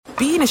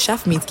being a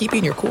chef means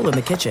keeping your cool in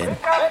the kitchen.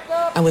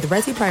 And with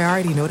Resi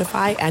Priority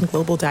Notify and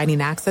Global Dining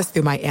Access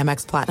through my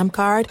Amex Platinum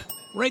card,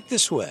 right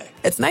this way.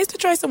 It's nice to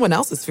try someone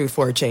else's food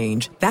for a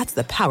change. That's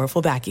the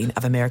powerful backing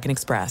of American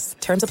Express.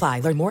 Terms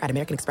apply. Learn more at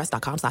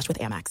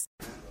americanexpress.com/withAmex.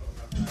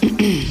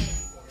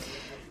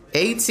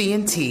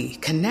 AT&T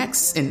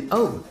connects an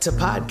ode to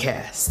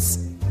podcasts.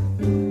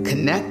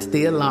 Connect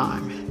the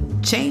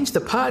alarm. Change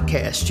the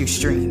podcast you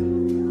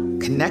stream.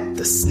 Connect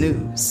the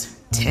snooze.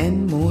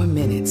 10 more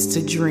minutes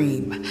to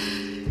dream.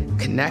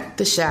 Connect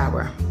the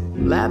shower.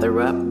 Lather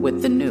up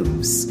with the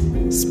news.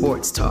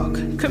 Sports talk,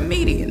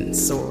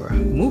 comedians, or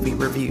movie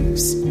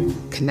reviews.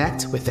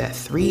 Connect with that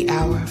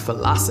 3-hour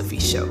philosophy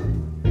show.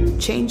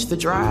 Change the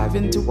drive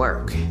into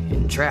work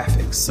in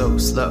traffic so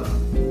slow.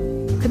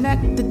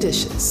 Connect the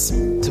dishes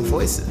to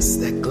voices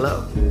that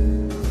glow.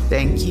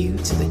 Thank you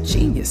to the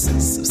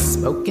geniuses of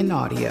spoken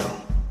audio.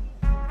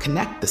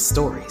 Connect the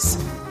stories.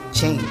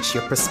 Change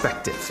your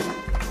perspective.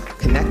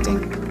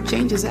 Connecting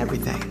changes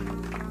everything.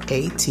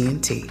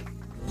 AT&T.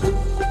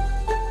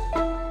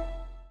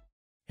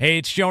 Hey,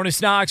 it's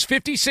Jonas Knox.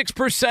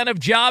 56% of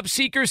job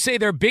seekers say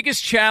their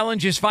biggest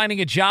challenge is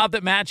finding a job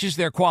that matches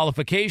their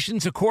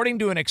qualifications, according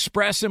to an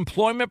Express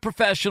Employment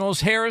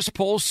Professionals Harris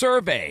Poll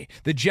survey.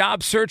 The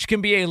job search can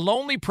be a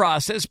lonely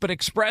process, but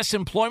Express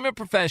Employment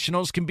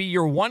Professionals can be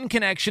your one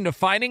connection to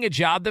finding a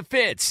job that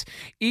fits.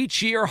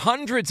 Each year,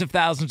 hundreds of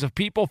thousands of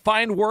people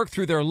find work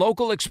through their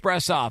local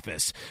Express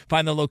office.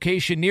 Find the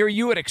location near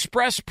you at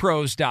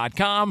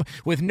expresspros.com.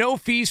 With no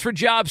fees for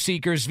job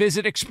seekers,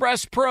 visit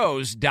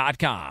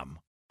expresspros.com.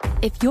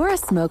 If you're a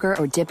smoker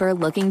or dipper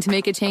looking to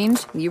make a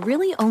change, you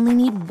really only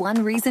need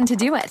one reason to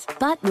do it.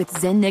 But with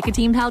Zyn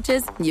nicotine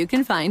pouches, you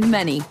can find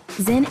many.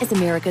 Zyn is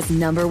America's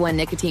 #1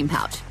 nicotine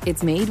pouch.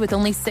 It's made with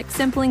only 6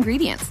 simple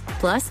ingredients.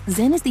 Plus,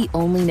 Zyn is the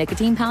only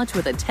nicotine pouch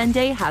with a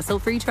 10-day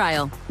hassle-free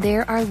trial.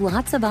 There are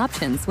lots of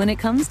options when it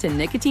comes to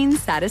nicotine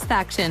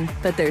satisfaction,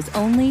 but there's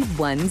only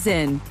one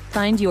Zyn.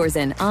 Find your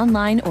Zyn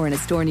online or in a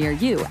store near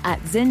you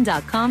at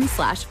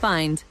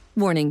zyn.com/find.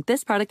 Warning,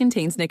 this product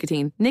contains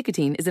nicotine.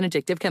 Nicotine is an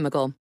addictive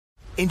chemical.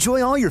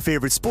 Enjoy all your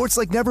favorite sports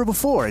like never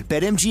before at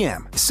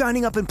BetMGM.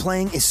 Signing up and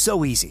playing is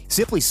so easy.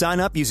 Simply sign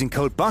up using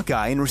code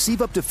Buckeye and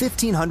receive up to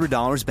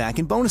 $1,500 back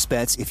in bonus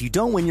bets if you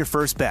don't win your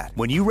first bet.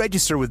 When you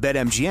register with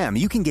BetMGM,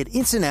 you can get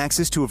instant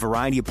access to a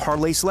variety of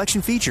parlay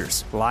selection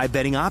features, live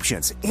betting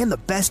options, and the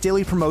best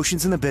daily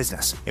promotions in the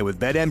business. And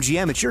with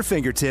BetMGM at your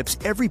fingertips,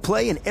 every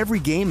play and every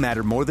game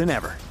matter more than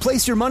ever.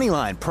 Place your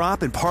moneyline,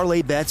 prop, and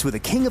parlay bets with the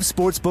king of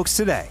sportsbooks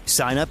today.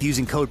 Sign up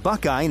using code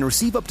Buckeye and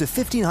receive up to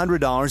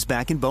 $1,500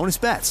 back in bonus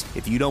bets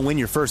if you don't win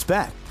your first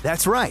bet.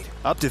 That's right,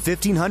 up to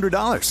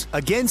 $1,500.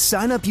 Again,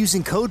 sign up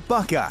using code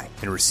Buckeye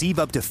and receive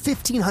up to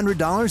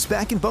 $1,500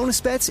 back in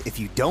bonus bets if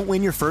you don't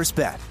win your first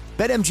bet.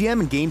 BetMGM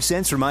and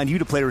GameSense remind you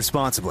to play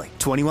responsibly.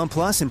 21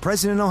 plus and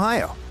present in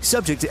Ohio.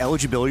 Subject to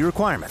eligibility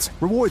requirements.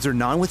 Rewards are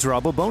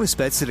non-withdrawable bonus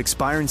bets that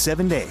expire in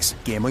 7 days.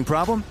 Gambling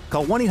problem?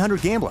 Call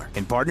 1-800-GAMBLER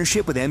in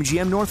partnership with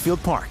MGM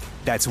Northfield Park.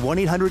 That's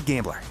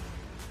 1-800-GAMBLER.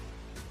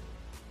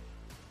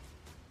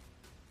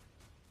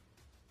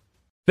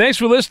 Thanks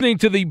for listening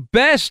to the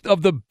Best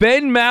of the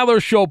Ben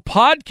Maller Show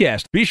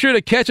podcast. Be sure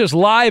to catch us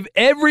live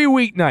every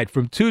weeknight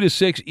from 2 to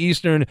 6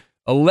 Eastern,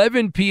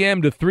 11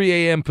 p.m. to 3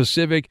 a.m.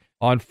 Pacific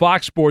on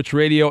Fox Sports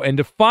Radio. And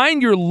to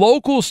find your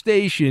local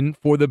station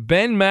for the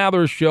Ben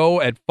Maller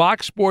Show at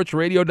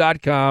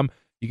foxsportsradio.com,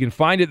 you can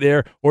find it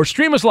there, or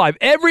stream us live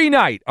every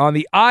night on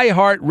the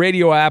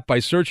iHeartRadio app by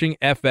searching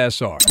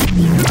FSR.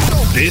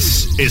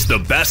 This is the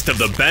Best of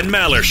the Ben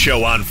Maller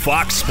Show on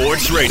Fox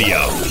Sports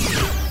Radio.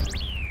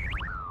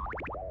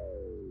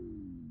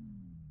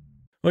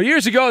 Well,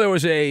 years ago, there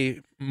was a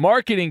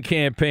marketing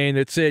campaign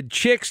that said,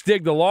 chicks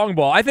dig the long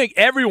ball. I think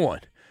everyone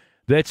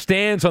that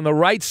stands on the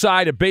right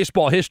side of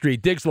baseball history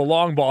digs the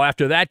long ball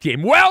after that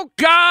game.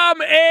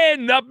 Welcome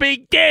in the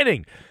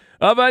beginning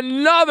of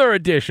another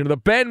edition of the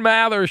Ben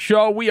Maller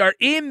Show. We are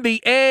in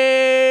the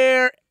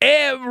air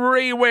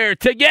everywhere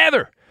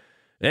together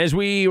as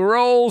we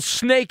roll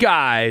snake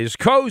eyes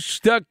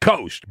coast to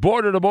coast,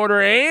 border to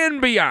border,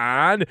 and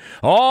beyond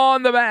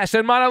on the vast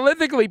and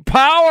monolithically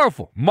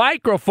powerful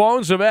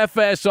microphones of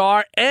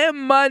FSR,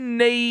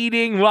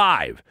 emanating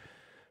live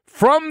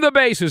from the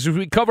bases as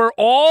we cover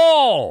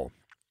all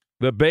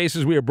the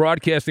bases. We are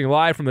broadcasting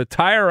live from the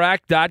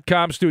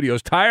TireRack.com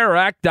studios.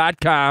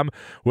 TireRack.com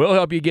will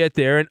help you get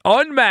there. An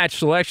unmatched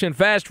selection,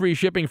 fast free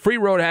shipping, free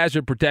road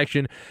hazard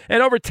protection,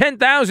 and over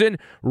 10,000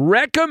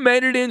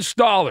 recommended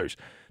installers.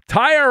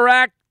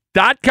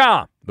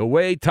 TireRack.com, the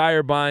way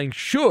tire buying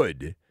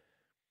should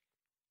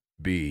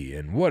be.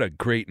 And what a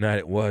great night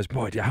it was.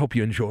 Boy, I hope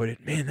you enjoyed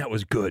it. Man, that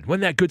was good.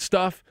 Wasn't that good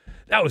stuff?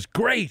 That was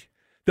great.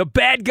 The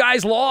bad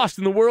guys lost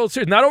in the World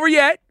Series. Not over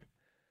yet.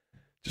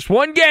 Just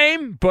one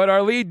game, but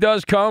our lead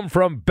does come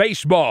from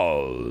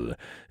baseball.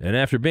 And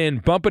after being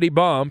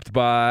bumpity-bumped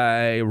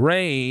by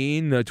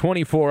rain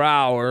 24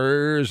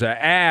 hours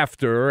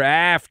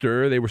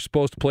after they were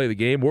supposed to play the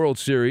game, World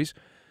Series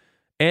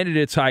ended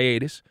its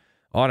hiatus.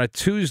 On a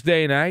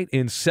Tuesday night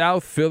in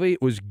South Philly,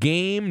 it was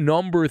game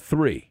number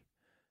 3.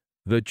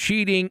 The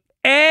cheating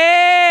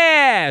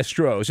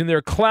Astros in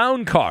their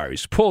clown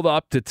cars pulled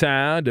up to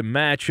town to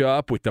match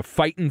up with the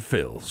Fightin'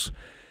 Phils.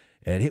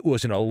 And it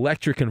was an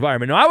electric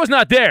environment. No, I was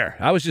not there.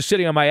 I was just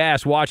sitting on my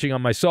ass watching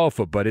on my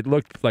sofa, but it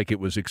looked like it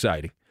was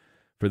exciting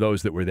for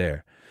those that were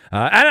there.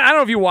 I don't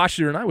know if you watched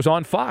it or not. It was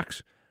on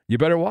Fox. You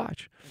better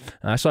watch.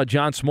 I saw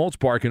John Smoltz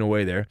barking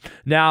away there.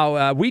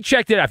 Now, we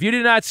checked it out. If you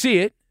did not see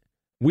it,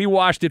 we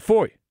watched it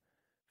for you.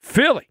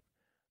 Philly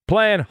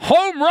playing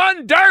home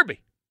run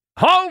derby.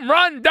 Home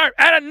run derby.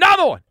 And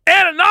another one.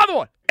 And another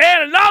one.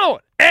 And another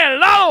one. And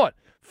another one.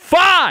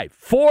 5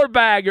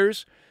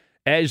 4-baggers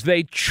as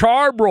they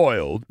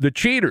charbroiled the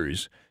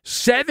Cheaters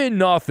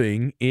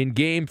 7-0 in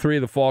Game 3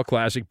 of the Fall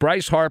Classic.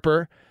 Bryce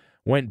Harper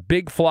went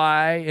big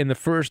fly in the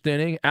first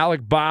inning.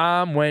 Alec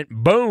Baum went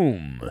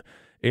boom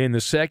in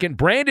the second.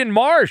 Brandon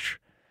Marsh,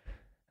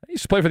 he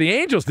used to play for the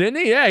Angels, didn't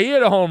he? Yeah, he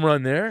had a home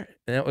run there.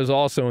 And that was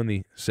also in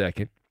the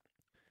second.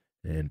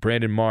 And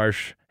Brandon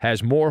Marsh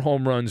has more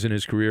home runs in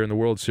his career in the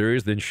World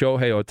Series than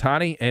Shohei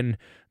Ohtani and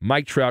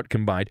Mike Trout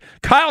combined.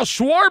 Kyle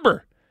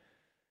Schwarber,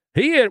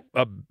 he hit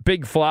a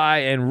big fly,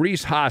 and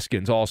Rhys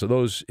Hoskins also,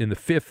 those in the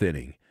 5th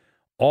inning,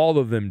 all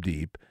of them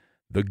deep.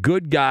 The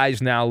good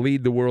guys now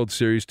lead the World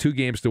Series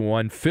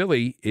 2-1.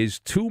 Philly is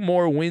 2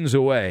 more wins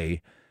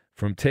away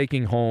from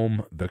taking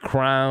home the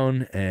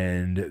crown,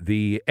 and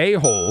the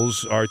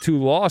A-holes are 2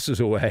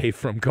 losses away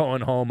from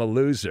going home a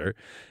loser.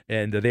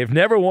 And they've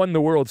never won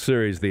the World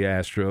Series, the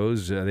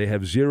Astros. They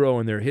have 0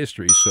 in their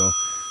history, so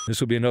this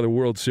will be another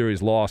World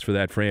Series loss for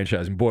that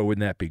franchise. And boy,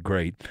 wouldn't that be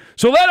great.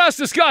 So let us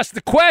discuss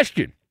the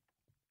question.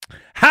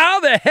 How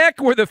the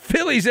heck were the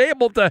Phillies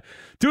able to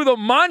do the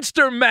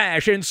monster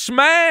mash and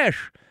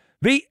smash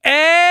the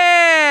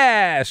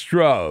Astros?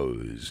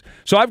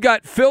 So I've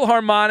got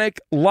Philharmonic,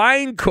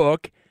 Line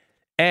Cook,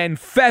 and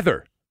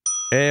Feather.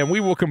 And we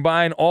will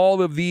combine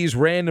all of these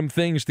random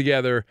things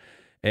together,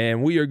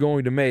 and we are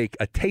going to make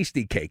a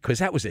tasty cake, because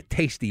that was a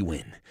tasty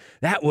win.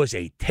 That was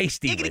a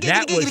tasty win.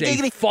 That was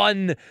a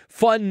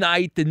fun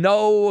night.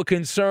 No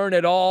concern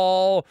at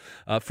all.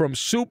 From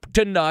soup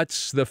to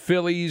nuts, the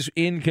Phillies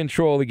in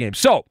control of the game.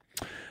 So,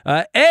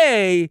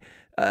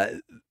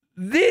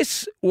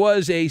 this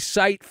was a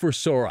sight for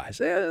sore eyes.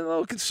 A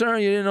little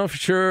concern. You didn't know for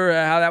sure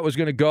how that was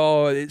going to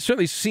go. It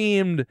certainly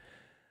seemed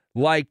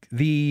like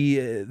the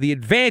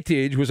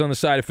advantage was on the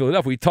side of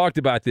Philadelphia. We talked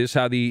about this,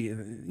 how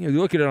you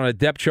look at it on a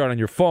depth chart on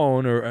your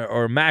phone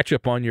or a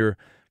matchup on your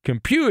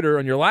computer,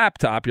 on your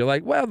laptop, you're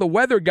like, well, the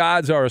weather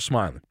gods are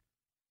a-smiling.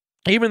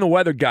 Even the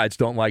weather gods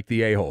don't like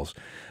the a-holes.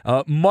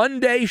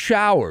 Monday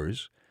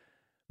showers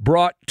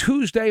brought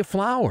Tuesday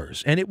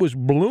flowers, and it was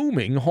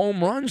blooming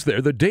home runs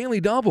there, the daily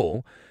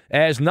double,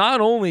 as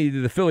not only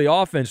did the Philly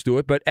offense do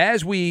it, but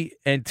as we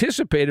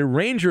anticipated,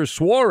 Ranger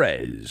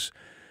Suarez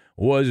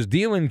was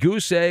dealing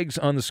goose eggs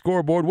on the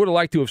scoreboard. Would have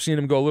liked to have seen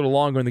him go a little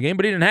longer in the game,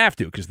 but he didn't have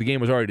to because the game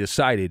was already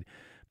decided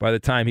by the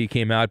time he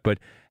came out. But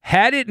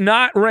had it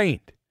not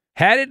rained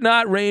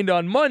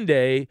on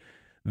Monday,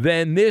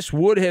 then this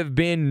would have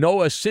been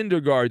Noah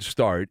Syndergaard's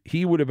start.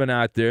 He would have been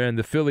out there, and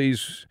the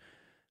Phillies,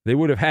 they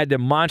would have had to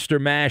monster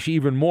mash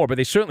even more, but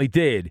they certainly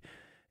did.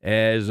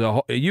 As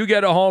you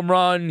get a home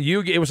run,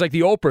 it was like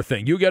the Oprah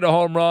thing. You get a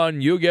home run,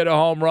 you get a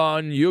home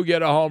run, you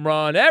get a home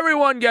run.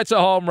 Everyone gets a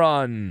home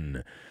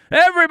run.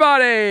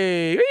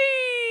 Everybody!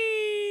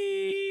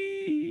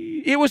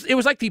 It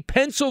was like the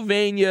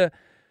Pennsylvania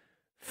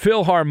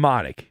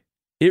Philharmonic.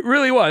 It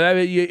really was. I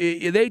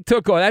mean, they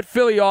took that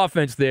Philly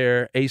offense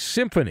there, a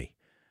symphony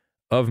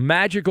of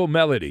magical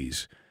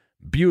melodies.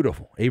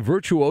 Beautiful. A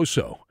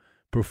virtuoso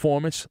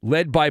performance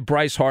led by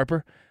Bryce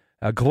Harper.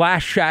 A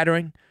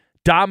glass-shattering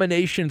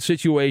domination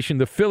situation.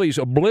 The Phillies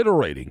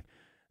obliterating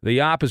the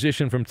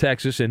opposition from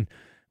Texas. And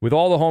with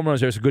all the home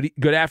runs, there's a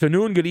good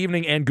afternoon, good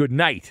evening, and good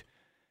night.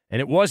 And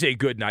it was a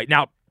good night.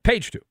 Now,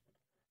 page 2.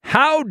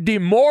 How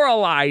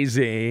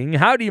demoralizing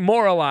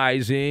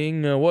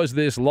was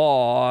this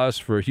loss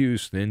for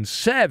Houston?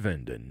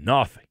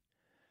 7-0.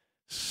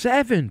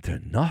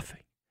 7-0.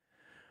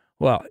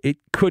 Well, it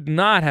could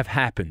not have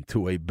happened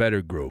to a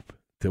better group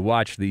to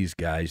watch these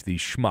guys,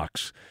 these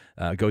schmucks,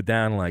 go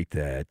down like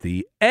that.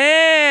 The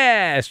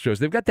Astros,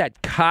 they've got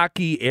that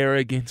cocky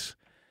arrogance.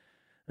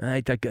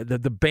 Right?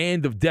 The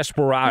band of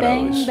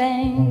desperados. Bang,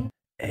 bang.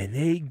 And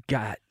they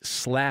got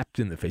slapped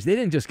in the face. They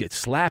didn't just get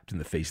slapped in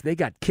the face. They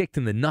got kicked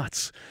in the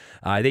nuts.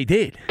 They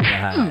did.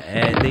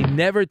 And they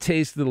never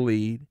tasted the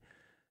lead.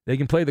 They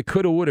can play the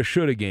coulda, woulda,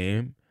 shoulda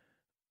game,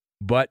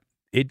 but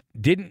it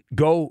didn't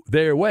go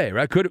their way,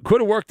 right? Could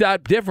have worked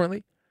out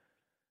differently.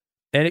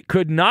 And it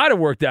could not have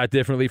worked out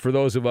differently for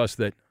those of us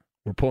that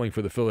were pulling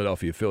for the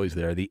Philadelphia Phillies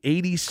there. The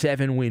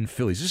 87-win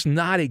Phillies. This is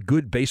not a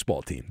good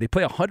baseball team. They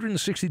play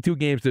 162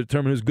 games to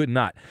determine who's good and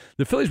not.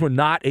 The Phillies were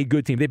not a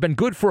good team. They've been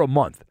good for a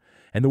month.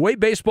 And the way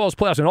baseball's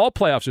playoffs, and all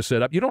playoffs are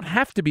set up, you don't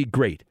have to be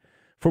great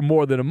for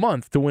more than a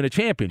month to win a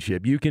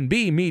championship. You can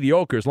be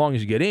mediocre as long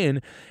as you get in,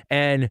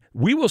 and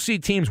we will see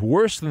teams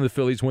worse than the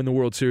Phillies win the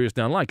World Series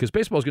down the line because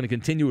baseball is going to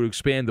continue to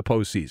expand the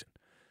postseason.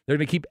 They're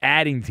going to keep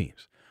adding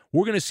teams.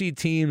 We're going to see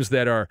teams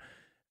that are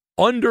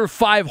under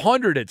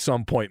 500 at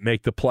some point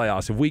make the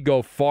playoffs if we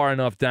go far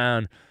enough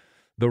down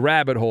the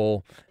rabbit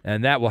hole,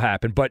 and that will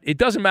happen. But it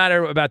doesn't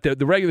matter about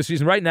the regular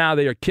season. Right now,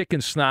 they are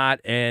kicking snot,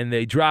 and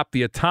they dropped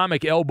the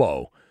atomic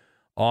elbow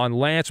on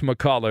Lance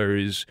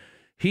McCullers.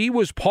 He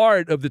was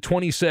part of the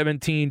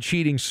 2017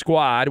 cheating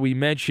squad. We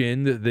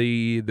mentioned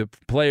the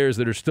players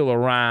that are still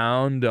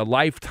around, a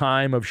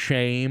lifetime of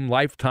shame,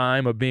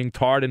 lifetime of being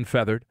tarred and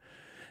feathered.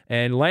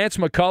 And Lance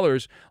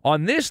McCullers,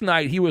 on this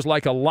night, he was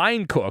like a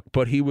line cook,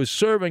 but he was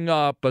serving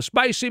up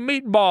spicy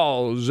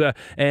meatballs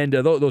and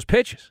those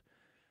pitches.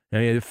 I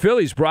mean, the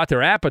Phillies brought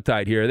their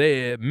appetite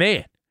here.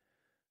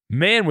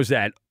 Man, was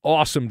that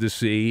awesome to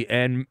see.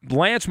 And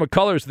Lance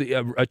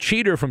McCullers, a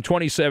cheater from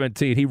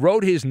 2017, he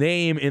wrote his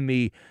name in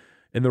the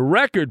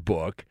record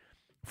book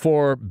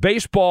for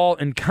baseball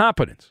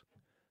incompetence.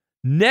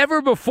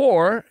 Never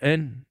before,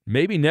 and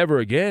maybe never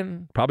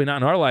again, probably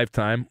not in our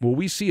lifetime, will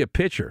we see a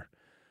pitcher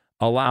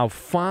allow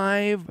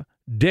 5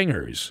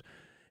 dingers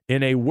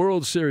in a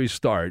World Series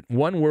start,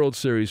 one World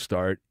Series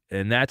start,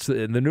 and that's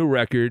the new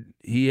record.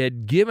 He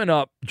had given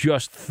up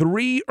just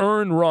 3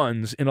 earned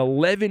runs in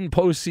 11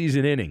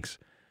 postseason innings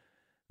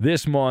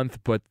this month,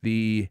 but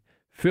the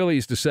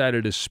Phillies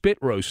decided to spit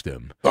roast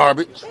him.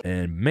 Garbage.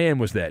 And man,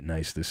 was that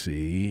nice to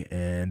see.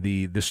 And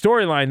the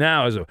storyline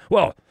now is,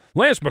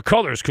 Lance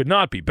McCullers could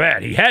not be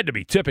bad. He had to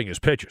be tipping his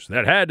pitchers.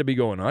 That had to be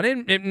going on.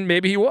 And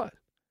maybe he was.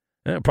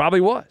 Probably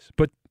was.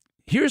 But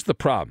here's the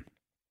problem.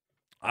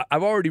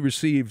 I've already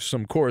received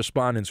some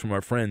correspondence from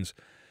our friends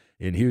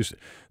in Houston.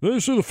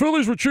 So the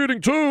Phillies were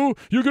cheating too.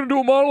 You're going to do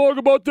a monologue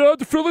about that?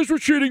 The Phillies were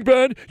cheating,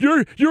 Ben.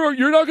 You're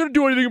not going to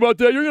do anything about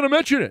that. You're going to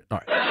mention it. All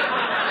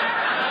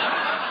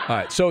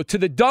right. So to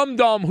the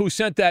dum-dum who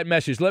sent that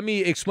message, let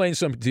me explain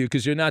something to you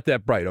because you're not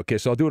that bright, okay?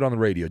 So I'll do it on the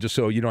radio just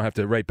so you don't have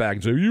to write back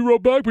and say, you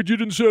wrote back, but you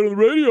didn't say it on the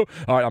radio.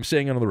 All right, I'm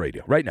saying it on the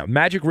radio right now.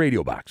 Magic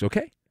Radio Box,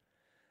 okay?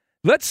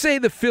 Let's say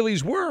the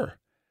Phillies were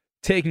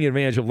taking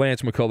advantage of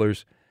Lance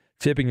McCullers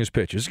tipping his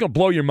pitches. It's going to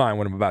blow your mind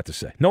what I'm about to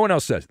say. No one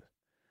else says this.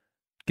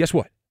 Guess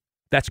what?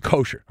 That's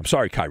kosher. I'm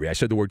sorry, Kyrie. I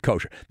said the word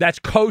kosher. That's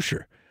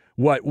kosher,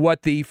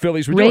 what the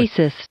Phillies were doing.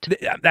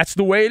 Racist. That's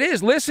the way it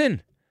is.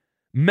 Listen,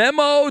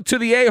 memo to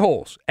the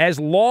a-holes. As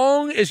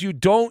long as you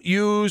don't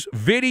use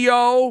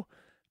video,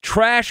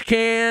 trash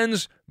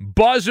cans,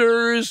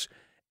 buzzers,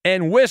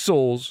 and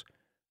whistles,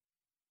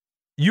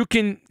 you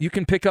can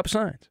pick up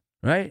signs,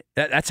 right?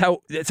 That's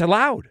how it's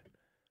allowed,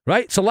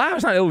 right? It's allowed.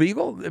 It's not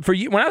illegal.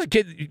 When I was a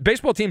kid,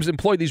 baseball teams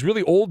employed these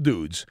really old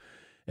dudes.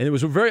 And it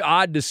was very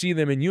odd to see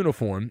them in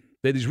uniform.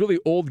 They're these really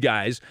old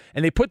guys,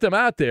 and they put them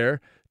out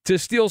there to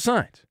steal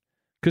signs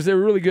because they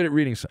were really good at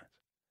reading signs.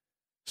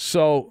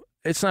 So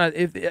it's not.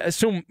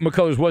 Assume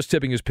McCullers was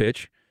tipping his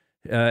pitches,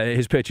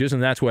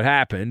 and that's what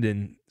happened,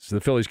 and so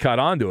the Phillies caught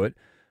on to it.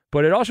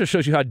 But it also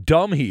shows you how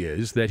dumb he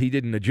is that he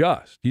didn't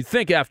adjust. You'd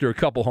think after a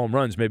couple home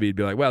runs, maybe he'd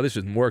be like, "Well, this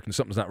isn't working.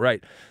 Something's not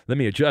right. Let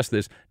me adjust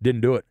this."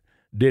 Didn't do it.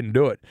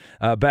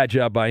 Bad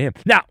job by him.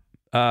 Now,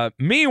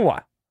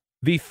 meanwhile,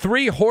 the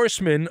 3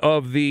 horsemen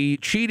of the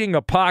cheating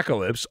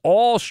apocalypse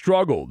all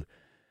struggled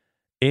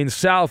in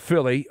South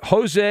Philly.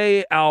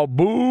 Jose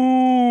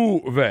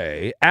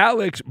Altuve,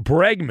 Alex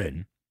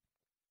Bregman,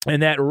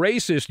 and that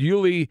racist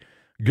Yuli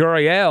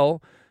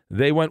Gurriel.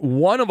 They went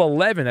 1 of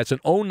 11. That's an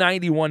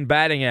 .091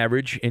 batting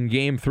average in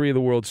Game 3 of the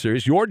World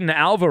Series. Yordan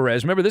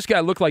Alvarez, remember this guy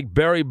looked like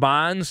Barry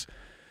Bonds,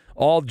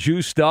 all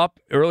juiced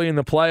up early in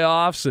the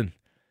playoffs, and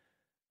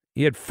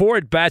he had 4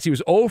 at-bats. He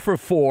was 0 for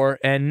 4,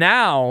 and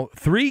now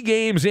 3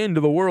 games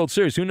into the World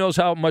Series, who knows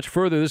how much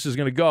further this is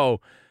going to go,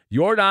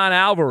 Yordan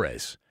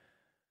Alvarez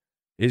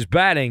is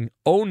batting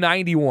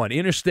 .091,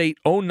 Interstate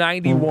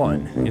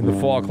 .091 in the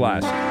Fall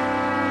Classic.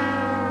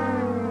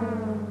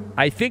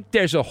 I think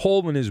there's a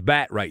hole in his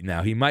bat right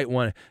now. He might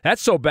want to.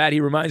 That's so bad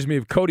he reminds me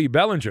of Cody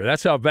Bellinger.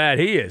 That's how bad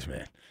he is,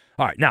 man.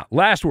 All right, now,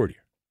 last word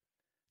here.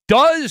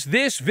 Does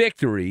this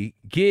victory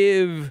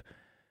give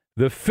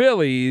the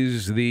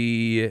Phillies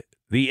the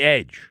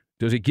edge?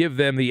 Does it give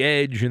them the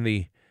edge in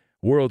the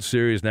World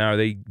Series now? Are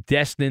they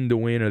destined to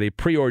win? Are they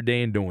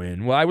preordained to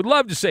win? Well, I would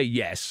love to say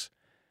yes,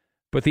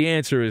 but the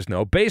answer is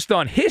no. Based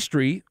on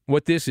history,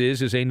 what this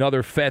is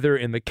another feather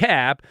in the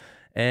cap.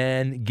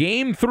 And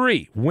Game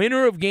 3,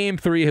 winner of Game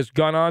 3 has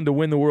gone on to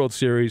win the World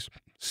Series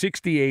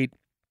 68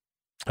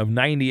 of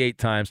 98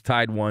 times,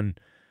 tied 1-1.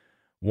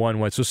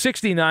 So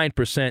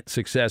 69%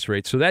 success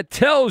rate. So that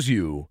tells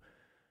you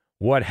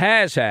what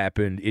has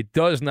happened. It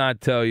does not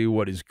tell you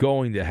what is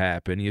going to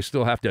happen. You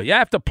still have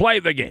to play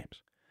the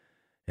games.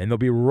 And they'll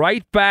be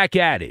right back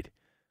at it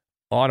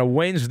on a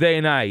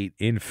Wednesday night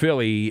in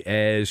Philly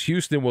as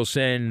Houston will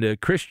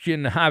send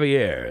Christian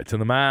Javier to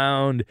the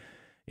mound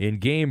in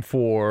Game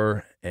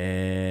 4.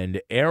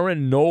 And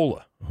Aaron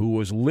Nola, who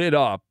was lit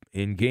up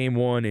in Game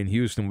 1 in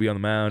Houston, will be on the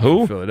mound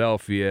for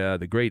Philadelphia.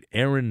 The great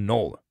Aaron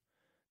Nola.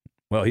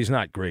 Well, he's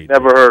not great.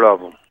 Never heard of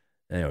him.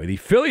 Anyway, the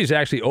Phillies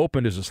actually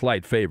opened as a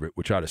slight favorite,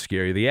 which ought to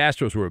scare you. The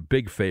Astros were a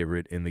big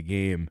favorite in the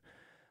game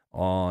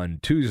on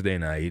Tuesday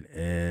night,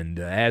 and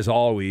as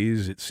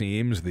always, it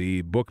seems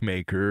the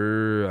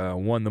bookmaker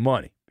won the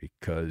money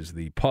because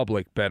the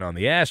public bet on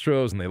the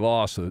Astros and they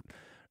lost. So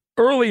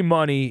early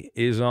money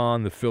is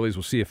on the Phillies.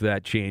 We'll see if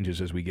that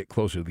changes as we get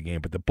closer to the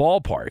game. But the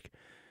ballpark,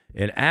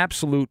 an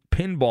absolute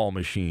pinball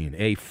machine,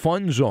 a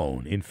fun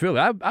zone in Philly.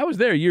 I was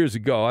there years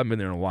ago. I haven't been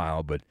there in a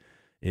while, but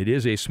it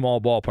is a small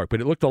ballpark.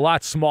 But it looked a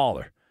lot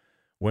smaller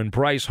when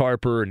Bryce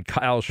Harper and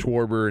Kyle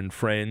Schwarber and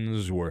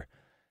friends were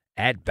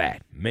at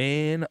bat.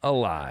 Man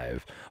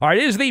alive. All right,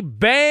 it is the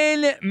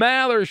Ben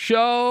Maller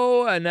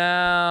Show. And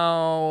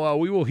now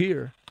we will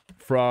hear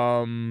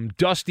from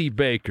Dusty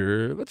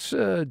Baker. Let's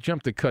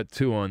jump to cut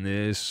 2 on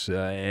this.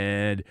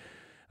 And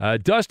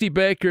Dusty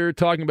Baker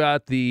talking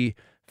about the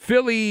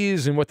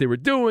Phillies and what they were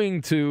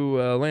doing to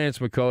Lance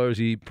McCullers.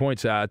 He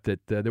points out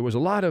that there was a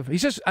lot of,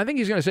 I think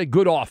he's going to say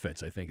good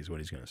offense, I think is what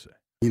he's going to say.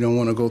 You don't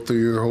want to go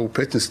through your whole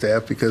pitching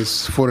staff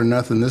because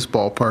 4-0, this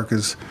ballpark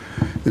is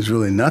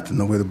really nothing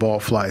the way the ball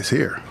flies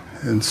here.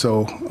 And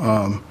so,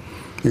 what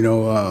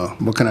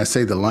can I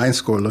say? The line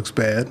score looks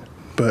bad,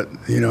 but,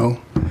 they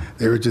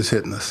were just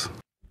hitting us.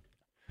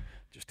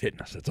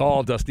 Hitting us. That's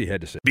all Dusty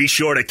had to say. Be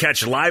sure to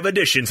catch live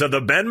editions of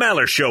the Ben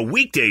Maller Show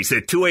weekdays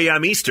at 2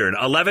 a.m. Eastern,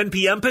 11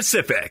 p.m.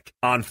 Pacific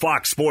on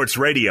Fox Sports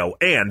Radio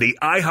and the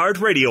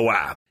iHeartRadio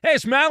app. Hey,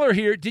 it's Maller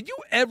here. Did you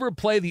ever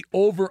play the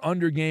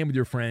over-under game with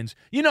your friends?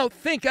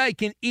 Think I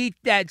can eat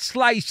that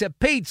slice of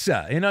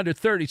pizza in under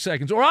 30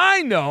 seconds. Or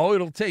I know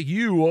it'll take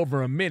you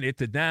over a minute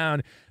to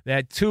down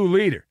that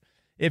 2-liter.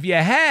 If you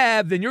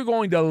have, then you're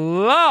going to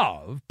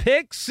love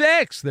Pick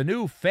 6, the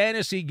new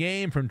fantasy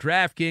game from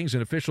DraftKings,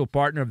 an official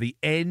partner of the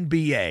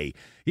NBA.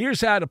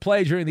 Here's how to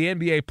play during the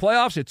NBA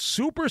playoffs. It's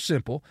super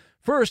simple.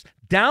 First,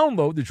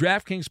 download the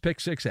DraftKings Pick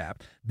 6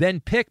 app,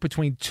 then pick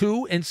between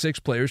 2 and 6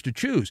 players to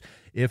choose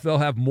if they'll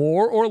have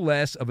more or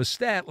less of a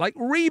stat like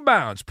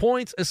rebounds,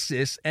 points,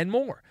 assists, and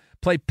more.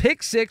 Play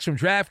Pick 6 from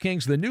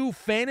DraftKings, the new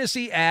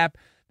fantasy app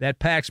that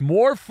packs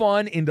more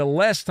fun into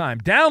less time.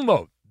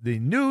 Download the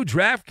new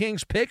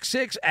DraftKings Pick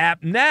 6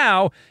 app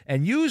now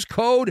and use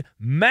code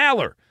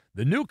MALLER.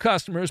 The new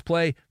customers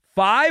play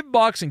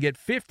 $5 and get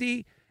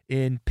 $50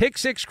 in Pick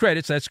 6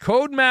 credits. That's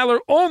code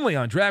MALLER only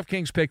on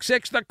DraftKings Pick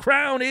 6. The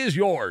crown is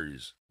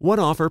yours. One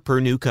offer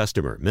per new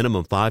customer.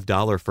 Minimum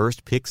 $5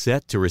 first pick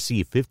set to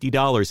receive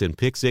 $50 in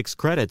Pick 6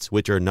 credits,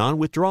 which are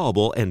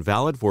non-withdrawable and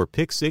valid for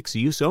Pick 6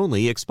 use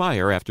only.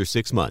 Expire after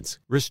 6 months.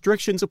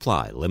 Restrictions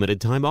apply. Limited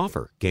time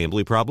offer.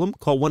 Gambling problem?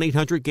 Call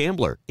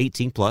 1-800-GAMBLER.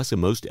 18 plus in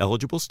most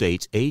eligible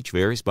states. Age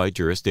varies by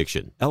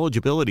jurisdiction.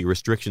 Eligibility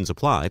restrictions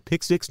apply.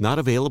 Pick 6 not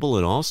available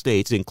in all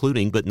states,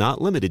 including but not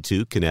limited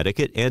to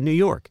Connecticut and New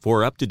York.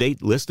 For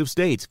up-to-date list of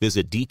states,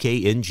 visit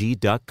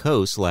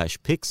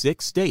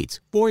dkng.co/pick6states.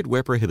 Void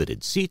where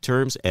prohibited. See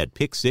terms at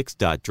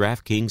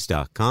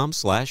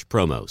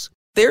pick6.draftkings.com/promos.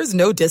 There's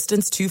no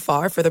distance too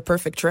far for the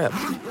perfect trip.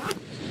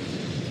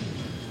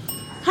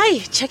 Hi,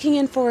 checking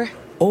in for...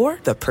 Or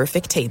the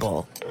perfect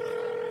table.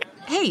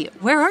 Hey,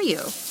 where are you?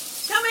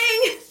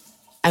 Coming!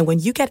 And when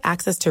you get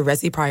access to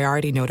Resi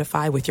Priority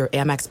Notify with your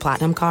Amex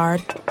Platinum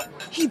card...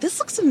 Hey, this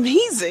looks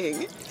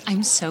amazing.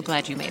 I'm so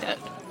glad you made it.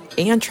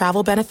 And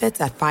travel benefits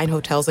at fine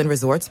hotels and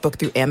resorts booked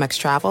through Amex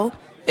Travel,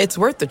 it's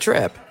worth the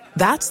trip.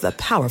 That's the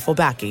powerful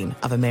backing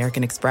of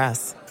American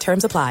Express.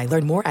 Terms apply.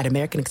 Learn more at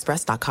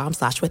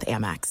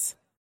americanexpress.com/withAmex.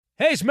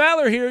 Hey, it's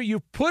Maller here.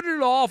 You've put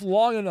it off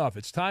long enough.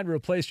 It's time to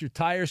replace your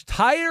tires.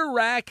 Tire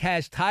Rack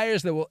has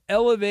tires that will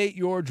elevate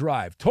your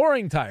drive.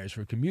 Touring tires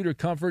for commuter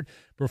comfort,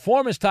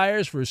 performance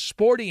tires for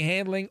sporty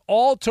handling,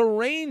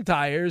 all-terrain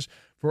tires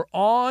for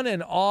on-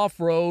 and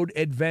off-road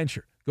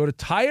adventure. Go to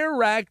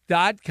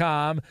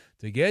TireRack.com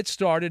to get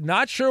started.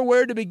 Not sure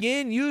where to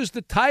begin? Use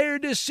the Tire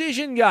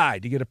Decision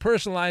Guide to get a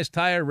personalized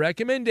tire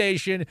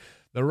recommendation,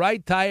 the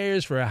right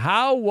tires for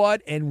how,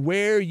 what, and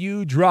where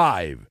you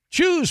drive.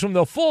 Choose from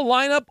the full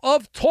lineup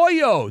of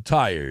Toyo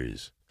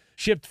tires.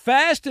 Shipped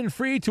fast and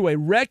free to a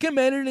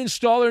recommended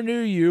installer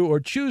near you, or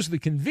choose the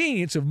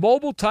convenience of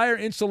mobile tire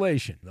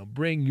installation. They'll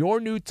bring your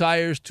new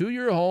tires to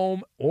your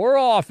home or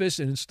office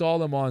and install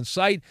them on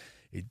site.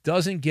 It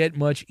doesn't get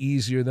much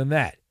easier than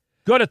that.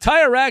 Go to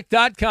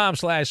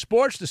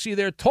TireRack.com/sports to see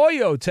their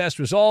Toyo test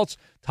results,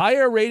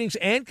 tire ratings,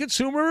 and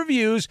consumer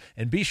reviews,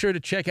 and be sure to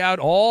check out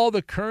all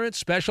the current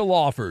special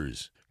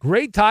offers.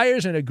 Great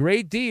tires and a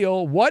great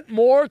deal. What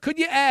more could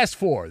you ask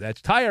for?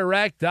 That's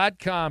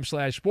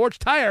TireRack.com/sports.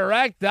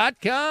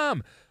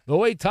 TireRack.com, the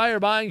way tire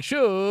buying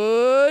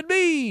should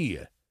be.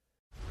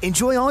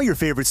 Enjoy all your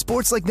favorite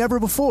sports like never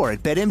before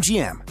at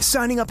BetMGM.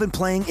 Signing up and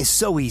playing is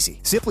so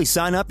easy. Simply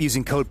sign up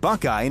using code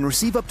Buckeye and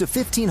receive up to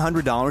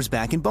 $1,500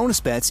 back in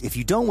bonus bets if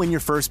you don't win your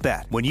first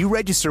bet. When you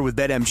register with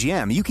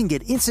BetMGM, you can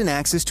get instant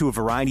access to a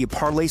variety of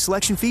parlay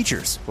selection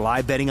features,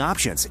 live betting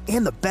options,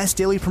 and the best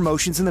daily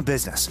promotions in the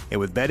business. And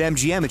with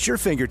BetMGM at your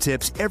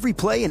fingertips, every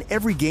play and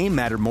every game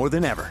matter more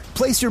than ever.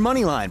 Place your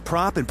moneyline,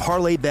 prop, and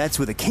parlay bets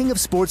with the king of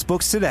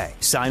sportsbooks today.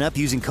 Sign up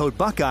using code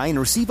Buckeye and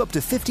receive up to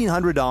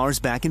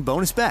 $1,500 back in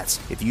bonus bets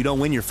if you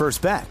don't win your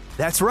first bet.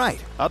 That's right,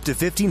 up to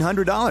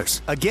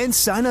 $1,500. Again,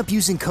 sign up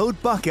using code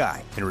Buckeye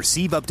and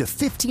receive up to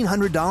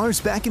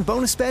 $1,500 back in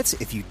bonus bets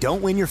if you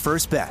don't win your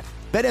first bet.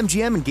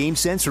 BetMGM and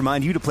GameSense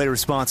remind you to play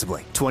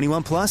responsibly.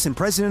 21 plus and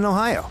present in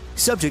Ohio.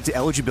 Subject to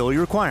eligibility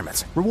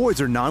requirements.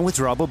 Rewards are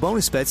non-withdrawable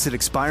bonus bets that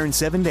expire in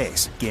 7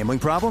 days. Gambling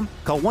problem?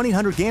 Call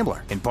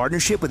 1-800-GAMBLER in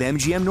partnership with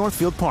MGM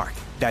Northfield Park.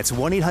 That's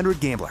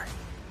 1-800-GAMBLER.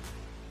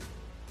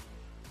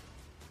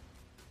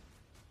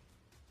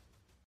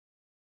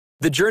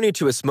 The journey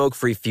to a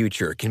smoke-free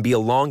future can be a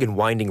long and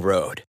winding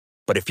road.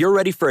 But if you're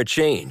ready for a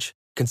change,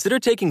 consider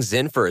taking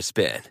Zyn for a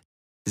spin.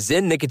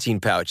 Zyn nicotine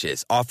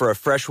pouches offer a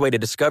fresh way to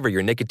discover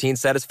your nicotine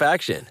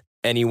satisfaction.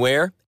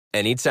 Anywhere,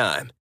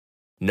 anytime.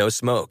 No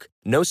smoke,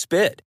 no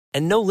spit,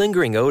 and no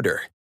lingering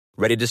odor.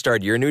 Ready to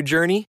start your new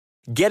journey?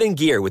 Get in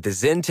gear with the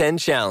Zyn 10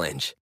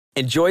 Challenge.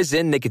 Enjoy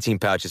Zyn nicotine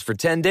pouches for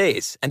 10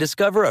 days and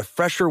discover a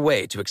fresher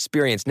way to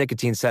experience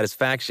nicotine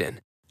satisfaction.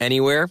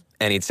 Anywhere,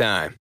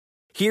 anytime.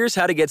 Here's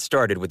how to get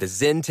started with the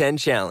Zyn 10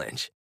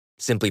 Challenge.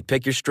 Simply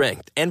pick your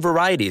strength and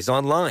varieties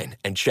online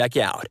and check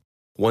out.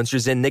 Once your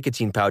Zyn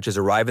nicotine pouches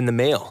arrive in the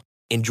mail,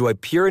 enjoy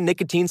pure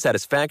nicotine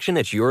satisfaction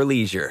at your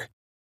leisure.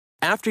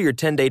 After your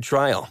 10-day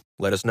trial,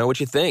 let us know what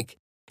you think.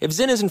 If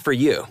Zyn isn't for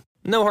you,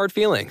 no hard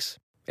feelings.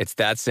 It's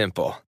that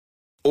simple.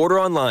 Order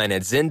online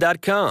at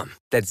Zyn.com,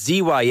 that's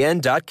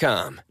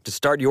ZYN.com, to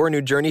start your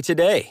new journey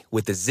today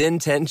with the Zyn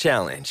 10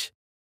 Challenge.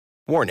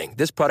 Warning,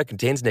 this product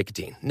contains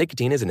nicotine.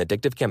 Nicotine is an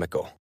addictive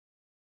chemical.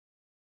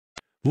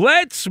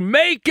 Let's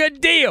make a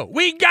deal.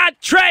 We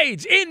got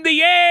trades in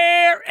the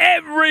air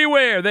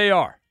everywhere. They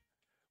are.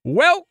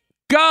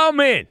 Welcome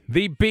in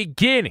the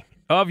beginning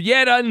of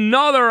yet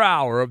another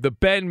hour of the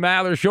Ben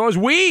Maller Show, as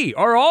we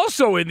are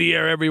also in the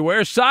air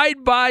everywhere,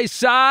 side by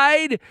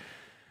side,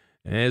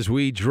 as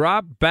we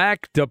drop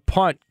back to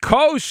punt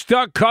coast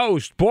to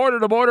coast,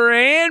 border to border,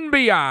 and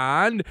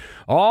beyond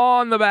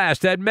on the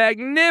vast and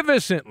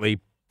magnificently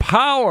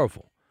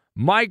powerful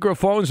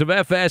microphones of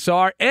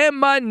FSR,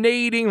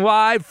 emanating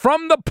live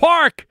from the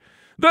park,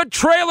 the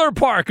trailer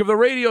park of the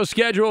radio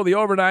schedule, the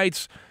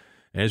overnights,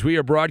 as we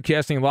are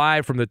broadcasting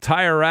live from the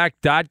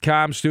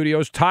TireRack.com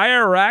studios.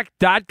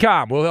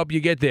 TireRack.com will help you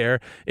get there.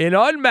 An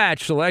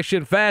unmatched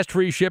selection, fast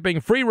free shipping,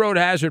 free road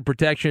hazard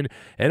protection,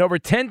 and over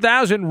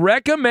 10,000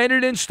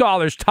 recommended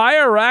installers.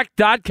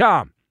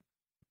 TireRack.com.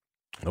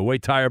 The way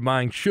tire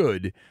buying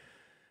should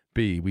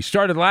be. We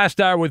started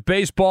last hour with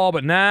baseball,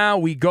 but now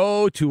we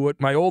go to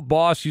what my old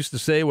boss used to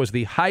say was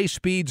the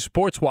high-speed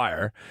sports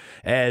wire,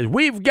 as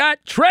we've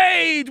got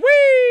trades.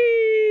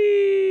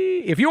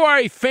 Whee! If you are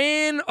a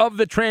fan of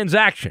the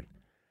transaction,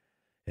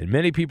 and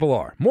many people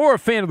are, more a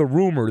fan of the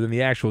rumor than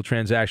the actual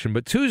transaction,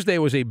 but Tuesday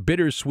was a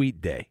bittersweet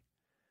day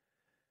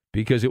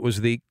because it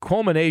was the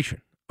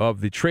culmination of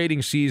the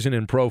trading season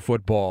in pro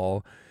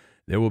football.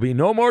 There will be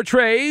no more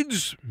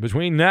trades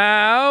between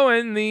now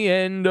and the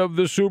end of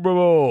the Super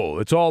Bowl.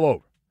 It's all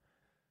over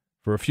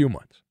for a few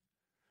months.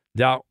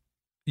 Now,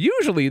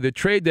 usually the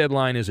trade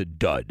deadline is a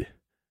dud.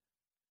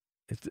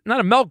 It's not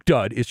a milk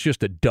dud, it's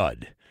just a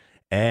dud.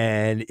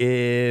 And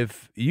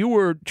if you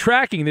were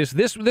tracking this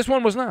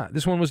one was not.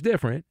 This one was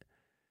different.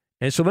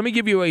 And so let me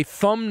give you a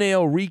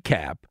thumbnail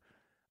recap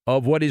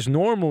of what is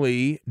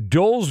normally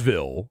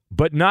Dullsville,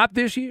 but not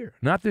this year.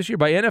 Not this year.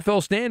 By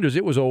NFL standards,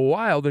 it was a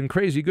wild and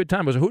crazy good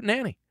time. It was a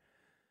hootenanny.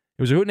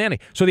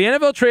 So the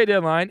NFL trade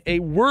deadline, a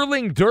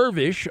whirling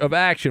dervish of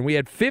action. We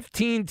had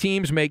 15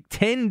 teams make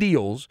 10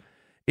 deals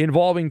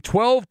involving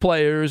 12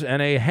 players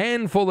and a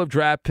handful of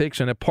draft picks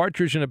and a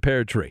partridge in a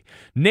pear tree.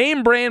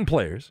 Name brand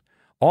players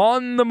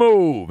on the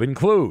move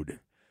include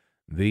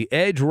the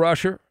edge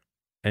rusher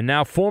and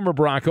now former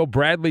Bronco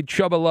Bradley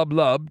Chubb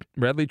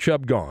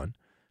gone.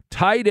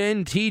 Tight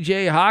end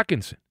T.J.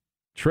 Hawkinson,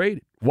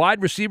 traded.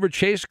 Wide receiver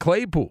Chase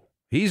Claypool,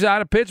 he's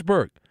out of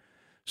Pittsburgh.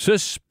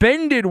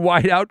 Suspended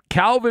wideout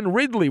Calvin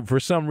Ridley,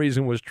 for some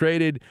reason, was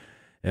traded.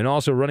 And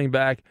also running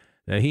back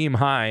Nyheim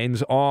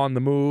Hines on the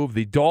move.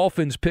 The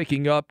Dolphins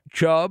picking up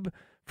Chubb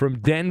from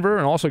Denver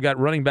and also got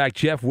running back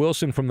Jeff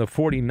Wilson from the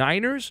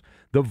 49ers.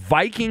 The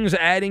Vikings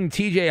adding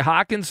T.J.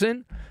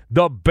 Hawkinson.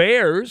 The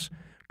Bears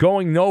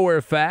going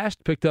nowhere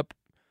fast, picked up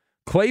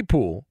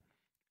Claypool.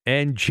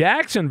 And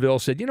Jacksonville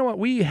said, you know what,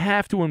 we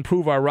have to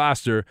improve our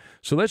roster,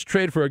 so let's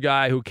trade for a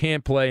guy who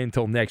can't play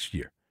until next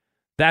year.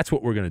 That's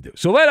what we're going to do.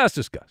 So let us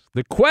discuss.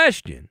 The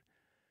question,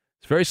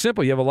 it's very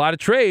simple. You have a lot of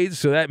trades,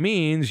 so that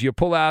means you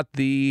pull out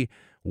the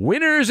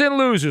winners and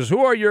losers.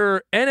 Who are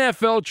your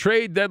NFL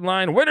trade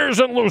deadline winners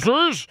and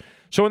losers?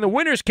 So in the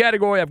winners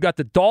category, I've got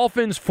the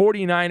Dolphins,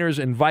 49ers,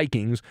 and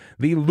Vikings.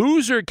 The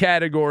loser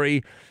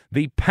category,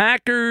 the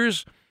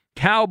Packers,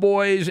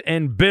 Cowboys,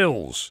 and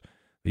Bills.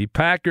 The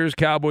Packers,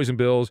 Cowboys, and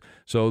Bills.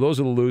 So those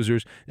are the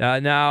losers.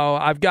 Now,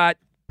 I've got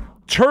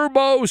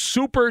Turbo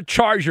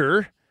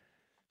Supercharger,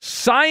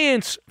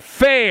 Science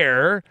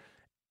Fair,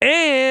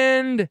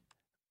 and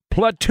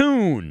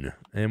Platoon.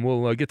 And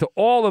we'll get to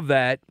all of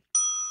that,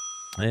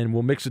 and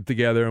we'll mix it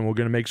together, and we're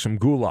going to make some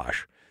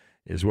goulash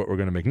is what we're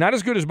going to make. Not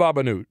as good as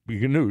Baba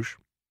Ganoush.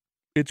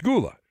 It's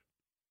goulash.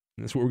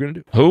 That's what we're going to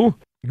do. Who?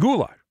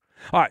 Goulash.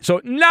 All right, so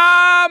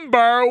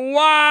number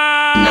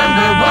one.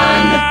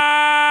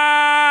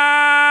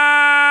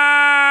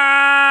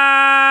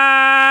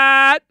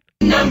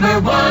 Number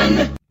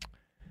one.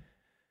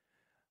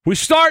 We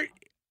start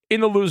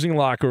in the losing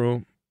locker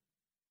room.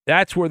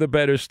 That's where the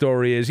better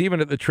story is, even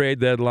at the trade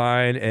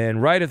deadline.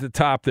 And right at the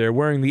top there,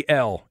 wearing the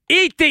L.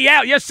 Eat the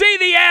L. You see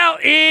the L?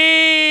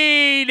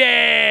 Eat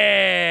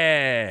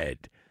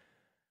it.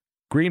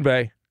 Green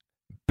Bay.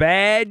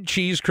 Bad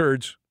cheese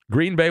curds.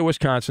 Green Bay,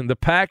 Wisconsin. The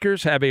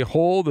Packers have a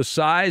hole the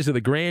size of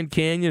the Grand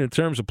Canyon in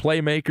terms of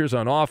playmakers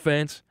on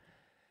offense.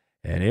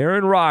 And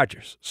Aaron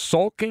Rodgers,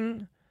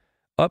 sulking,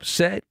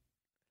 upset,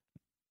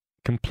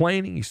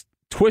 complaining. He's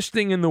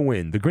twisting in the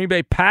wind. The Green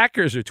Bay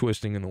Packers are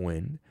twisting in the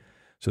wind.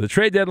 So the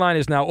trade deadline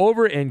is now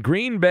over, and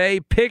Green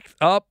Bay picked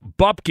up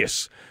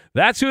Bupkis.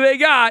 That's who they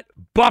got,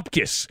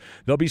 Bupkis.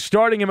 They'll be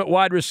starting him at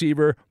wide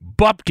receiver,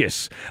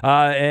 Bupkis.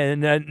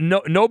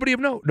 Nobody of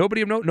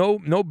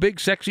note. No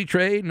big sexy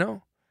trade,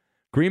 no.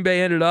 Green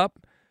Bay ended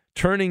up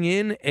turning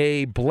in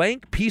a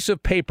blank piece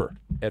of paper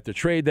at the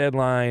trade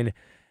deadline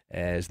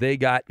as they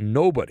got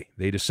nobody.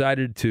 They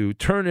decided to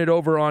turn it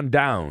over on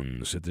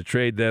downs at the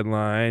trade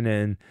deadline,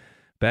 and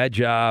bad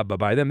job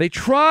by them. They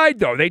tried,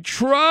 though. They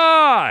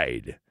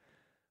tried.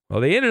 Well,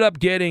 they ended up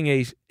getting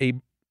a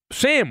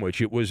sandwich.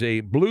 It was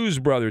a Blues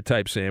Brother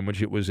type sandwich.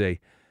 It was a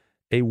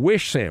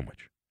wish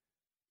sandwich.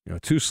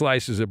 2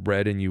 slices of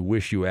bread, and you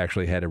wish you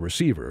actually had a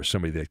receiver or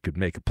somebody that could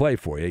make a play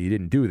for you. You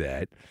didn't do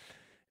that.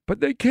 But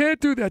they can't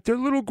do that. They're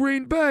little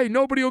Green Bay.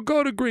 Nobody will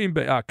go to Green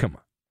Bay. Come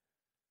on.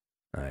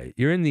 All right,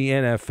 you're in the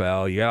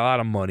NFL. You got a lot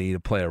of money to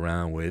play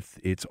around with.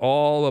 It's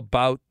all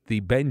about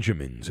the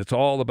Benjamins. It's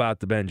all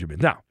about the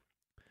Benjamins. Now,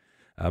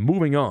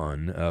 moving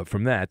on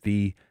from that,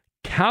 the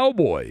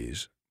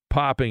Cowboys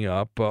popping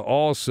up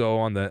also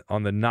on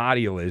the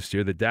naughty list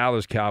here, the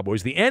Dallas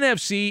Cowboys. The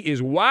NFC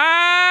is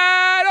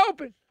wide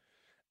open.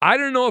 I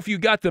don't know if you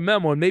got the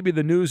memo, and maybe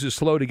the news is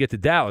slow to get to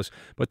Dallas,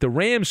 but the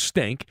Rams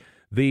stink,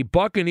 the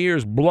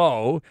Buccaneers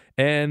blow,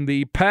 and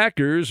the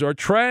Packers are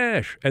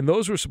trash. And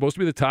those were supposed to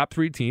be the top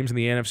 3 teams in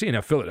the NFC.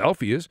 Now,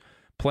 Philadelphia's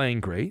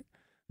playing great.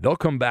 They'll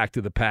come back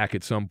to the pack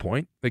at some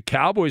point. The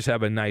Cowboys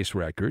have a nice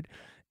record,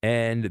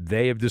 and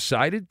they have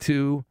decided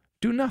to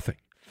do nothing.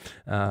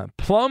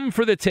 Plum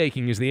for the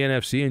taking is the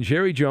NFC, and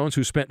Jerry Jones,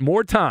 who spent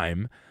more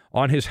time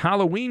on his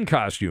Halloween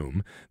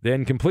costume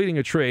than completing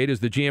a trade as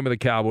the GM of the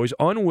Cowboys,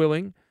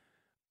 unwilling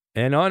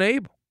and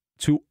unable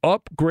to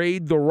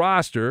upgrade the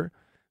roster,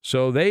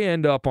 so they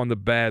end up on the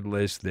bad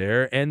list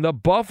there. And the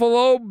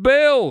Buffalo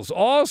Bills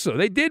also,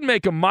 they did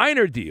make a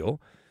minor deal,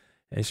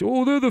 and said,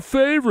 they're the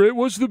favorite.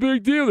 What's the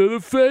big deal? They're the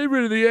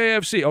favorite of the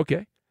AFC.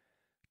 Okay.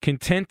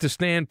 Content to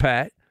stand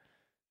pat.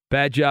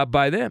 Bad job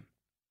by them.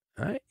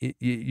 All right.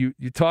 You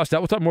tossed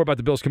out. We'll talk more about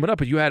the Bills coming up,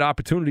 but you had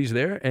opportunities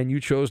there, and you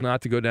chose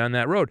not to go down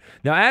that road.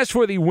 Now, as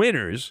for the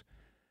winners,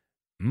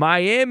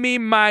 Miami,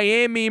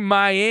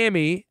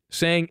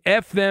 saying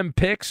F them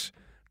picks,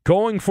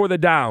 going for the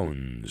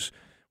downs.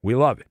 We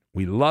love it.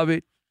 We love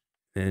it.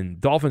 And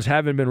Dolphins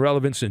haven't been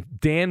relevant since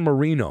Dan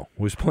Marino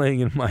was playing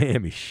in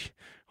Miami.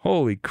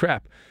 Holy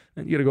crap.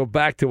 And you got to go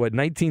back to,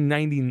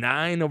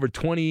 1999, over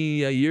 20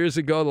 years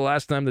ago, the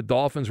last time the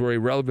Dolphins were a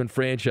relevant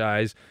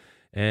franchise.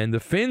 And the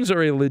Finns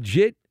are a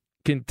legit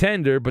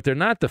contender, but they're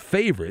not the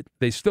favorite.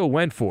 They still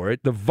went for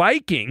it. The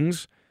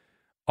Vikings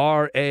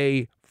are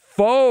a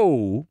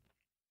faux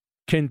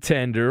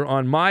contender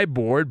on my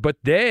board, but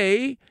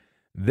they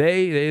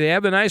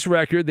have a nice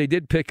record. They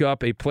did pick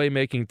up a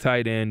playmaking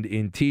tight end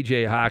in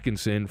T.J.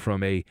 Hawkinson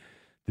from a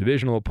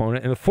divisional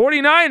opponent. And the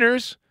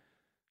 49ers,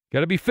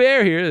 got to be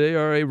fair here, they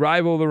are a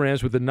rival of the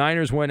Rams, but the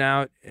Niners went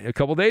out a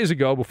couple days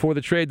ago before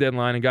the trade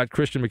deadline and got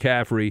Christian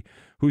McCaffrey,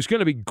 who's going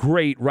to be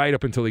great right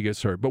up until he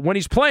gets hurt. But when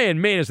he's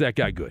playing, man, is that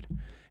guy good.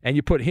 And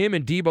you put him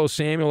and Deebo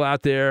Samuel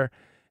out there,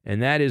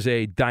 and that is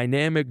a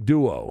dynamic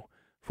duo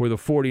for the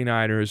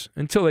 49ers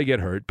until they get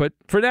hurt. But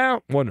for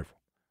now, wonderful.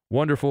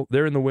 Wonderful.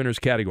 They're in the winners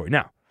category.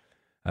 Now,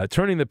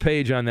 turning the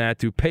page on that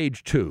to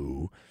page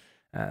 2,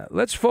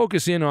 let's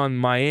focus in on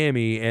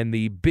Miami and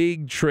the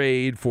big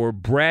trade for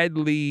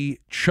Bradley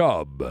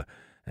Chubb.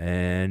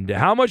 And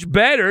how much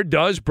better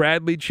does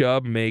Bradley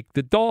Chubb make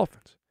the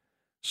Dolphins?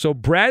 So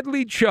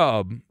Bradley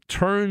Chubb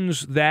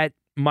turns that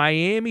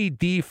Miami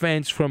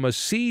defense from a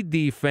C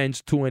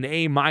defense to an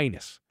A-.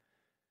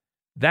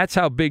 That's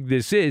how big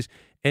this is.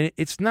 And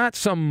it's not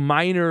some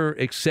minor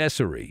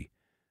accessory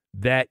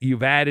that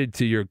you've added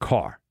to your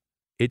car.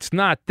 It's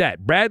not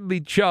that.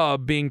 Bradley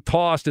Chubb being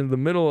tossed in the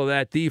middle of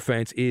that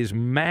defense is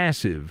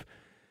massive.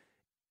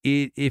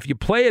 If you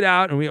play it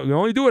out, and we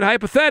only do it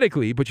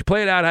hypothetically, but you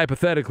play it out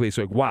hypothetically, it's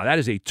like, wow, that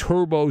is a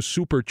turbo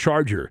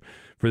supercharger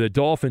for the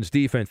Dolphins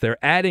defense. They're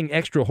adding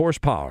extra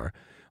horsepower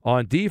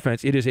on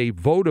defense. It is a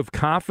vote of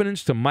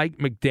confidence to Mike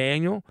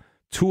McDaniel,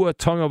 Tua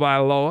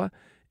Tagovailoa,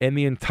 and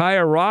the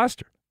entire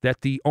roster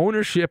that the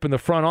ownership and the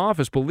front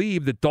office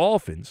believe the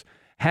Dolphins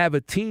have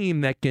a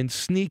team that can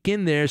sneak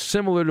in there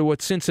similar to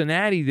what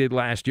Cincinnati did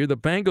last year. The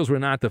Bengals were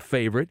not the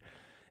favorite,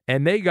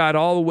 and they got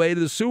all the way to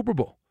the Super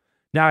Bowl.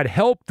 Now, it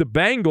helped the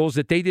Bengals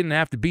that they didn't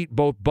have to beat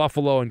both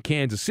Buffalo and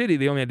Kansas City.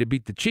 They only had to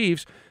beat the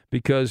Chiefs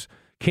because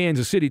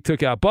Kansas City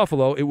took out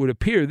Buffalo. It would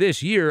appear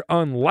this year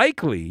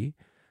unlikely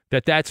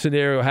that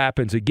scenario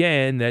happens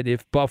again, that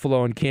if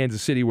Buffalo and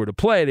Kansas City were to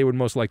play, they would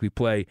most likely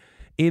play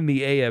in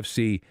the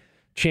AFC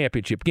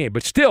Championship game.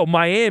 But still,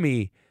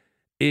 Miami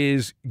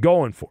is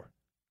going for it.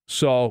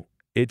 So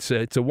it's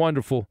a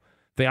wonderful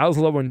thing. I always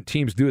love when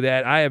teams do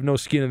that. I have no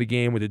skin in the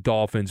game with the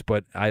Dolphins,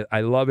 but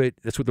I love it.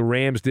 That's what the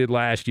Rams did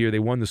last year. They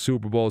won the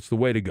Super Bowl. It's the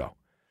way to go.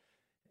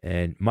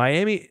 And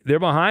Miami, they're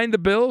behind the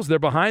Bills. They're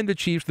behind the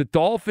Chiefs. The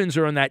Dolphins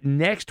are on that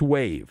next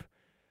wave.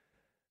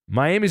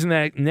 Miami's in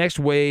that next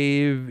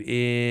wave.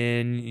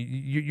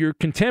 Your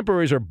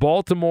contemporaries are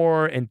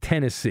Baltimore and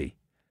Tennessee.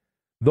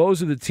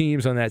 Those are the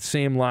teams on that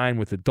same line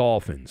with the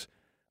Dolphins.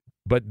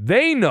 But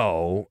they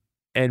know,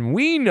 and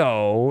we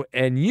know,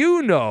 and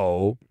you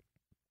know,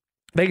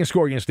 they can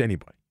score against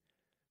anybody.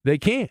 They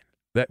can.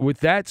 That with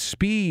that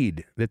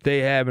speed that they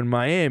have in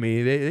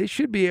Miami, they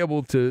should be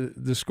able to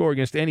score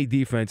against any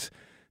defense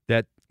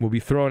that will be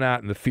thrown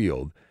out in the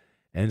field.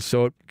 And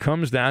so it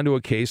comes down to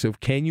a case of,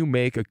 can you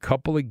make a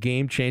couple of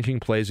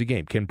game-changing plays a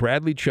game? Can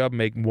Bradley Chubb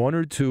make one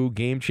or two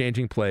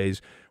game-changing plays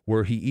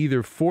where he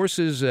either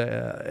forces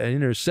an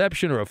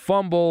interception or a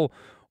fumble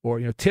or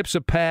tips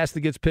a pass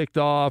that gets picked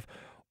off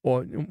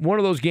or one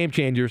of those game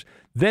changers?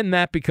 Then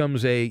that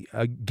becomes a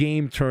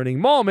game-turning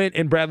moment,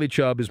 and Bradley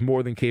Chubb is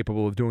more than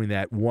capable of doing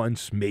that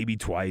once, maybe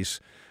twice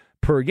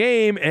per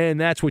game, and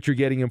that's what you're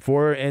getting him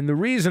for. And the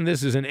reason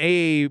this is an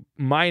A-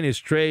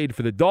 trade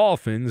for the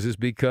Dolphins is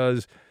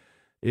because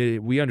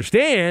we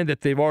understand that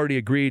they've already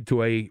agreed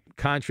to a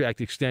contract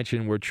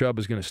extension where Chubb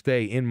is going to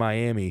stay in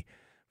Miami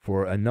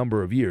for a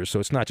number of years. So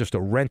it's not just a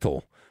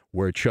rental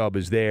where Chubb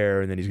is there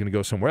and then he's going to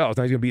go somewhere else.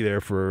 Now he's going to be there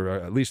for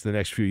at least the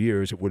next few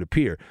years, it would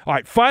appear. All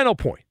right, final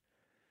point.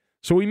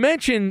 So we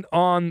mentioned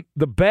on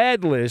the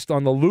bad list,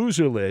 on the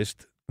loser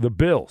list, the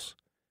Bills.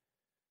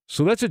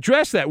 So let's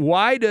address that.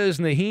 Why does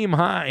Nyheim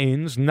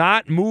Hines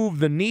not move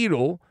the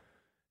needle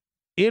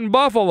in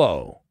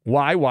Buffalo?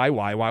 Why?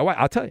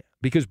 I'll tell you.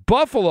 Because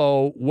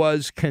Buffalo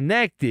was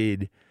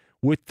connected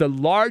with the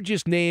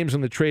largest names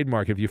on the trade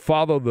market. If you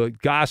follow the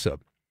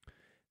gossip,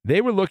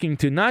 they were looking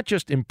to not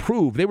just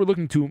improve, they were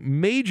looking to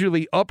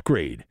majorly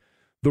upgrade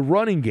the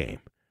running game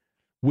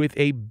with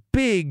a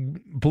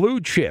big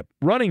blue chip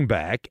running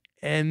back,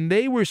 and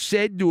they were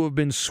said to have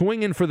been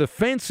swinging for the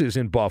fences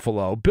in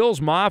Buffalo. Bills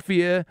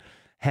Mafia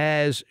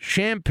has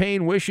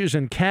champagne wishes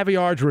and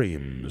caviar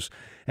dreams.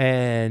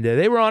 And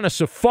they were on a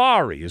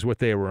safari is what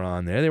they were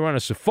on there. They were on a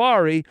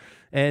safari,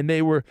 and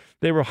they were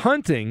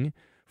hunting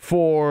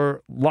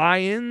for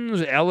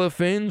lions,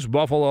 elephants,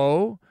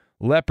 buffalo,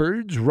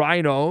 leopards,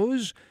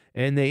 rhinos,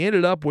 and they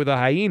ended up with a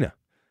hyena.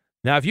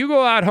 Now, if you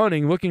go out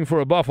hunting looking for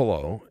a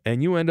buffalo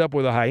and you end up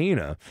with a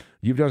hyena,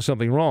 you've done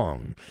something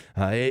wrong.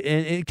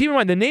 And keep in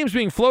mind, the names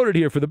being floated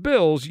here for the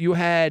Bills, you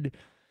had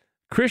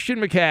Christian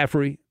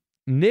McCaffrey,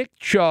 Nick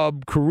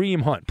Chubb,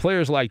 Kareem Hunt,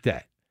 players like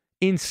that.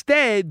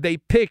 Instead, they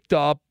picked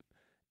up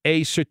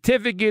a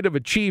certificate of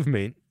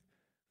achievement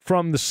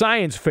from the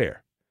science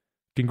fair.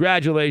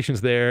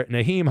 Congratulations there,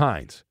 Nyheim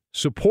Hines.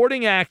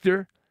 Supporting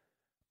actor,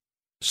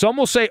 some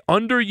will say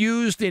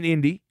underused in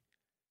Indy,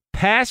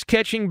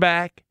 pass-catching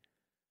back,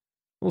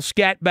 little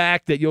scat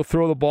back that you'll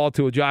throw the ball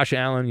to a Josh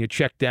Allen, you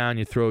check down,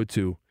 you throw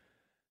to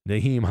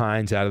Nyheim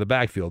Hines out of the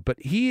backfield. But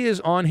he is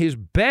on his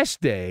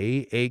best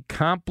day a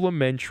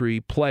complimentary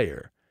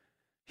player.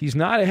 He's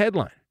not a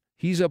headliner.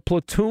 He's a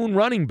platoon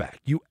running back.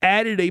 You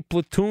added a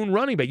platoon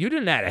running back. You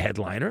didn't add a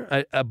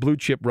headliner, a blue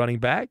chip running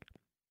back.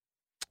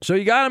 So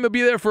you got him to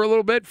be there for a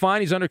little bit. Fine,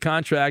 he's under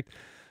contract.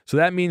 So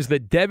that means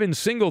that Devin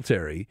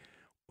Singletary,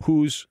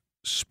 who's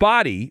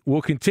spotty,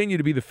 will continue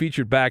to be the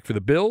featured back for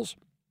the Bills.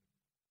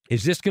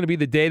 Is this going to be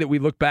the day that we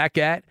look back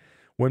at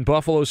when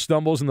Buffalo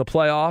stumbles in the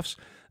playoffs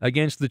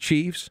against the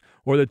Chiefs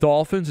or the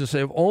Dolphins and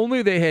say, if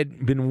only they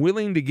had been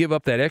willing to give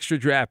up that extra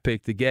draft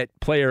pick to get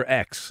player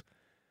X,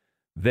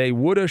 they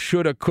woulda,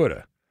 shoulda,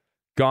 coulda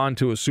gone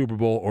to a Super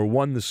Bowl or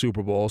won the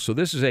Super Bowl. So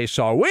this is a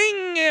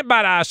swing,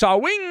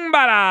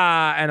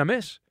 bada, and a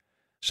miss.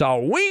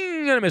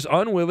 Swing and a miss.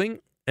 Unwilling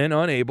and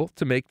unable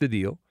to make the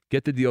deal,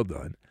 get the deal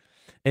done.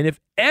 And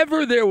if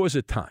ever there was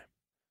a time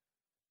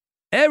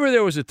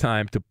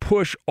to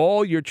push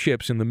all your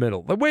chips in the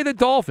middle, the way the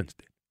Dolphins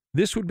did,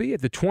 this would be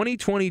it. The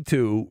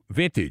 2022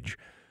 vintage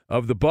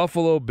of the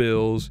Buffalo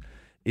Bills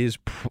is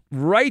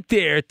right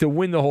there to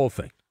win the whole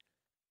thing.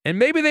 And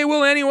maybe they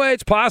will anyway.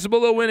 It's possible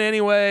they'll win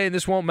anyway, and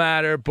this won't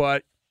matter.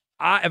 But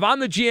if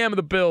I'm the GM of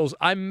the Bills,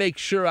 I make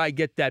sure I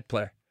get that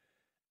player.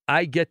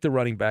 I get the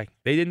running back.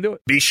 They didn't do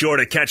it. Be sure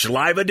to catch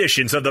live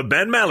editions of the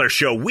Ben Maller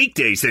Show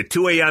weekdays at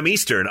 2 a.m.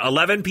 Eastern,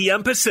 11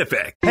 p.m.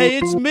 Pacific. Hey,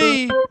 it's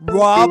me,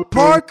 Rob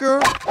Parker.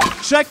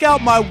 Check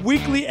out my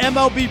weekly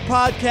MLB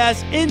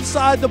podcast,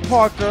 Inside the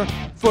Parker,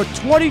 for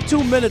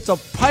 22 minutes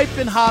of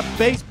piping hot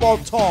baseball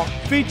talk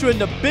featuring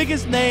the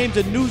biggest names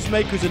and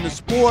newsmakers in the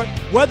sport.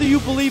 Whether you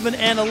believe in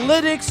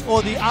analytics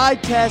or the eye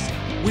test,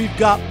 we've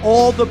got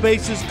all the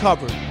bases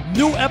covered.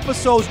 New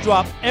episodes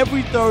drop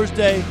every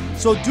Thursday,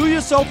 so do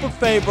yourself a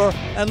favor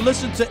and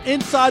listen to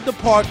Inside the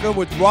Parker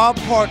with Rob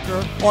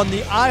Parker on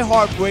the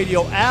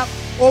iHeartRadio app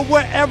or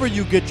wherever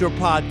you get your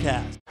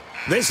podcast.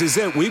 This is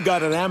it. We've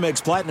got an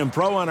Amex Platinum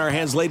Pro on our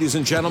hands, ladies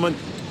and gentlemen.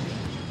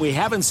 We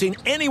haven't seen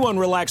anyone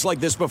relax like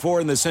this before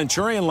in the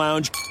Centurion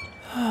Lounge.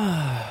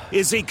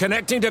 Is he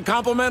connecting to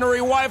complimentary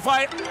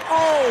Wi-Fi?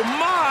 Oh,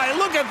 my!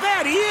 Look at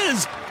that! He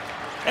is!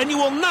 And you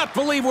will not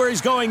believe where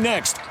he's going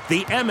next.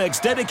 The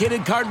Amex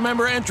dedicated card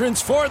member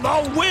entrance for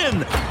the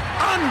win.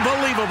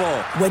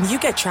 Unbelievable. When you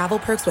get travel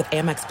perks with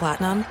Amex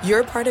Platinum,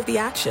 you're part of the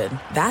action.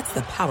 That's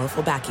the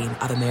powerful backing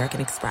of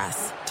American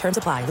Express. Terms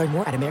apply. Learn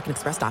more at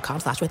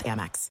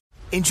americanexpress.com/withAmex.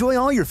 Enjoy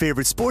all your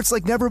favorite sports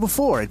like never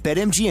before at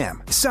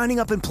BetMGM. Signing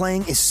up and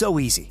playing is so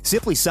easy.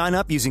 Simply sign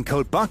up using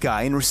code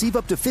Buckeye and receive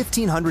up to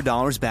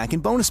 $1,500 back in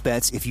bonus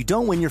bets if you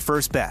don't win your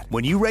first bet.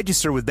 When you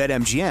register with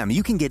BetMGM,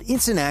 you can get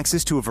instant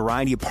access to a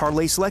variety of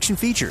parlay selection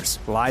features,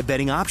 live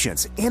betting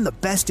options, and the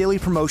best daily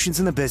promotions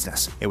in the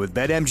business. And with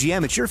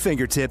BetMGM at your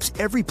fingertips,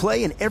 every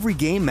play and every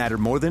game matter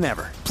more than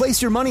ever.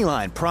 Place your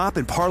moneyline, prop,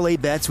 and parlay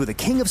bets with the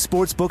king of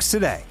sportsbooks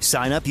today.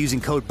 Sign up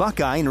using code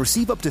Buckeye and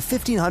receive up to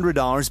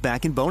 $1,500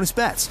 back in bonus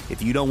bets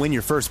if you don't win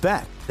your first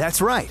bet.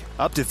 That's right,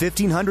 up to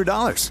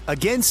 $1,500.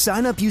 Again,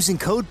 sign up using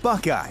code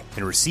Buckeye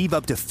and receive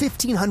up to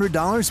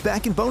 $1,500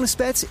 back in bonus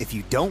bets if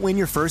you don't win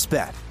your first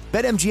bet.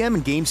 BetMGM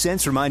and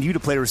GameSense remind you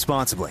to play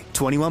responsibly.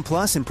 21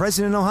 plus and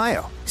present in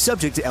Ohio.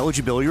 Subject to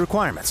eligibility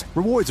requirements.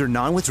 Rewards are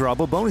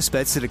non-withdrawable bonus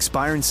bets that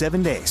expire in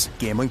 7 days.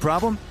 Gambling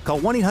problem? Call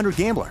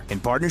 1-800-GAMBLER in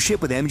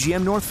partnership with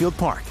MGM Northfield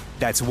Park.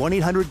 That's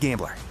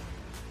 1-800-GAMBLER.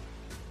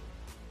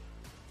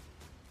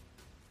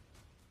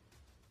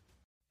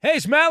 Hey,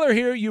 it's Maller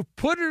here. You've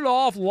put it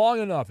off long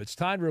enough. It's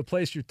time to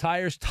replace your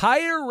tires.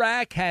 Tire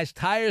Rack has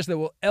tires that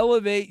will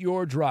elevate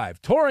your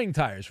drive. Touring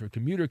tires for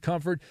commuter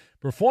comfort,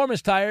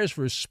 performance tires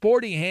for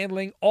sporty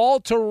handling,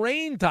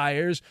 all-terrain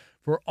tires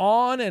for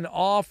on- and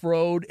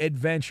off-road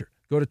adventure.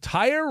 Go to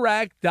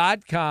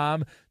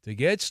TireRack.com to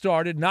get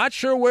started. Not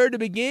sure where to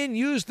begin?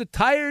 Use the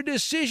Tire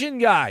Decision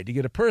Guide to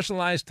get a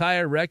personalized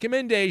tire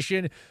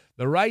recommendation.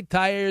 The right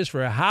tires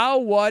for how,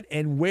 what,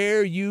 and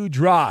where you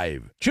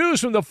drive. Choose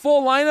from the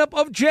full lineup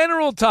of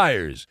General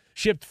Tires.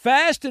 Shipped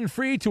fast and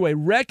free to a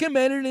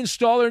recommended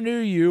installer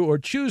near you, or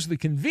choose the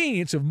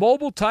convenience of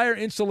mobile tire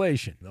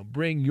installation. They'll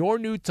bring your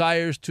new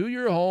tires to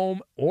your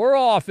home or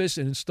office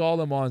and install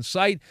them on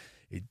site.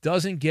 It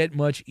doesn't get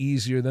much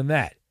easier than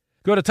that.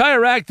 Go to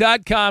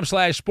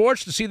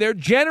TireRack.com/sports to see their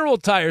General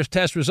Tires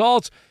test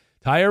results,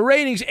 tire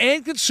ratings,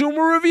 and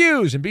consumer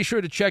reviews. And be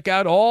sure to check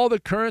out all the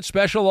current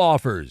special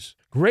offers.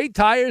 Great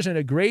tires and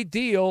a great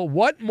deal.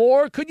 What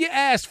more could you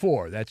ask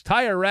for? That's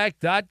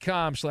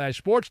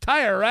TireRack.com/sports.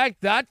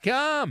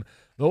 TireRack.com,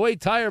 the way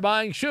tire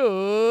buying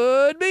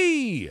should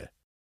be.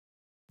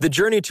 The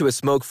journey to a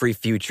smoke-free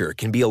future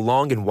can be a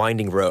long and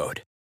winding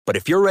road. But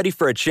if you're ready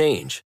for a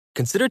change,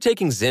 consider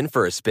taking Zyn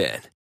for a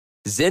spin.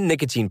 Zyn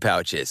nicotine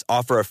pouches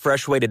offer a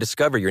fresh way to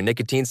discover your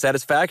nicotine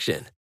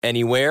satisfaction.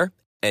 Anywhere,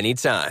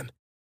 anytime.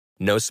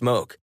 No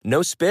smoke,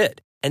 no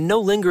spit, and no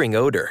lingering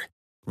odor.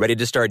 Ready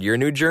to start your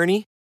new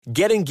journey?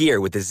 Get in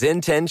gear with the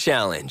Zyn 10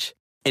 Challenge.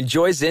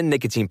 Enjoy Zyn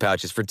nicotine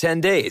pouches for 10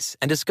 days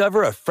and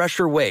discover a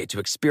fresher way to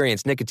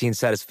experience nicotine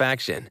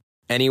satisfaction.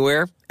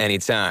 Anywhere,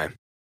 anytime.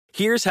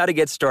 Here's how to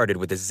get started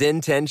with the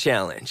Zyn 10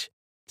 Challenge.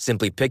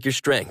 Simply pick your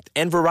strength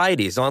and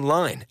varieties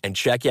online and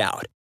check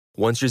out.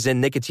 Once your Zyn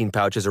nicotine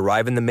pouches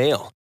arrive in the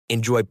mail,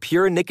 enjoy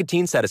pure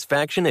nicotine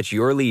satisfaction at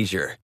your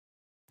leisure.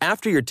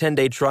 After your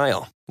 10-day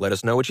trial, let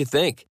us know what you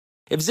think.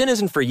 If Zyn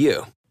isn't for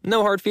you,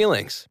 no hard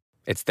feelings.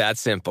 It's that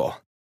simple.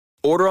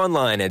 Order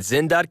online at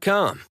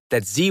Zyn.com,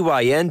 that's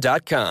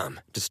ZYN.com,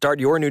 to start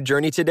your new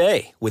journey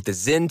today with the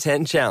Zyn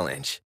 10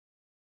 Challenge.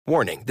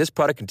 Warning, this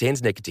product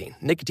contains nicotine.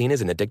 Nicotine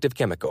is an addictive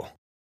chemical.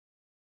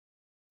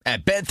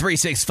 At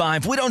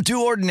Bet365, we don't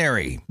do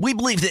ordinary. We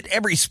believe that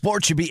every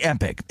sport should be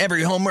epic.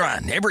 Every home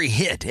run, every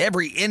hit,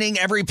 every inning,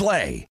 every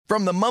play.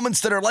 From the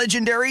moments that are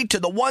legendary to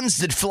the ones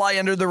that fly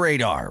under the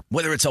radar.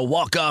 Whether it's a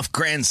walk-off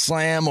grand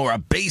slam or a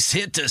base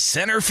hit to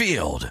center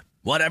field.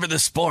 Whatever the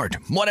sport,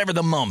 whatever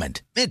the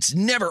moment, it's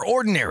never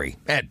ordinary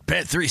at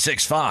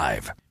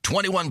Bet365.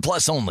 21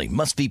 plus only.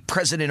 Must be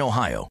present in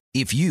Ohio.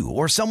 If you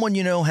or someone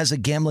you know has a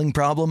gambling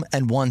problem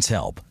and wants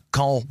help,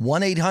 call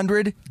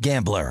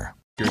 1-800-GAMBLER.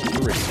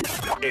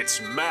 It's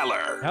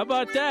Maller. How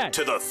about that?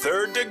 To the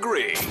third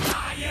degree.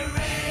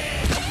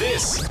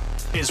 This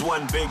is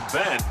when Big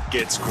Ben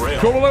gets grilled.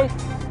 Cool.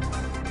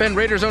 Ben,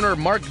 Raiders owner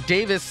Mark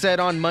Davis said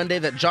on Monday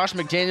that Josh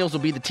McDaniels will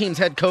be the team's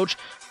head coach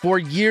for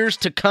years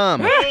to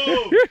come.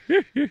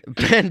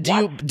 Ben,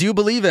 do you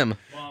believe him?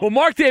 Well,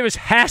 Mark Davis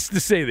has to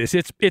say this.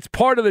 It's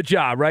part of the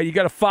job, right? You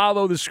got to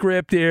follow the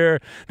script here.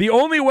 The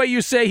only way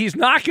you say he's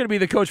not going to be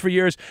the coach for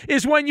years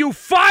is when you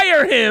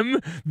fire him.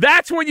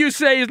 That's when you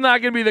say he's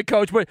not going to be the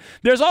coach. But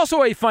there's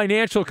also a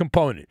financial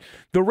component.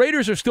 The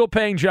Raiders are still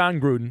paying John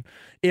Gruden.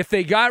 If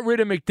they got rid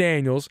of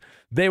McDaniels,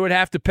 they would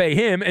have to pay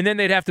him, and then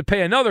they'd have to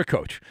pay another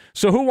coach.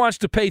 So who wants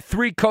to pay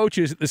three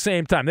coaches at the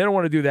same time? They don't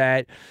want to do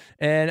that.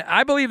 And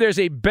I believe there's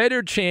a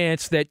better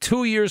chance that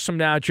 2 years from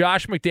now,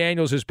 Josh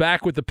McDaniels is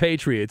back with the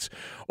Patriots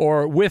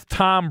or with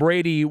Tom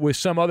Brady with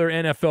some other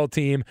NFL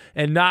team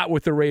and not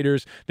with the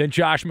Raiders than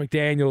Josh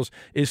McDaniels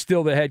is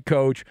still the head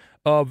coach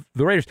of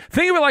the Raiders.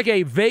 Think of it like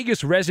a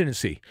Vegas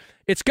residency.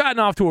 It's gotten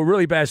off to a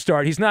really bad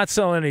start. He's not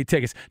selling any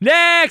tickets.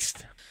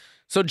 Next!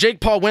 So Jake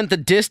Paul went the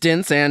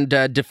distance and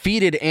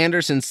defeated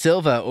Anderson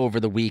Silva over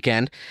the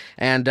weekend.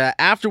 And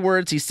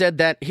afterwards, he said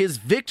that his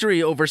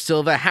victory over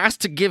Silva has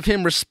to give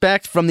him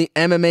respect from the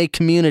MMA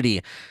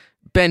community.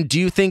 Ben, do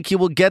you think he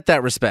will get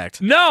that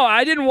respect? No,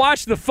 I didn't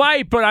watch the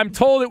fight, but I'm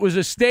told it was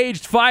a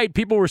staged fight.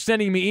 People were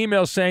sending me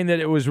emails saying that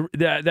it was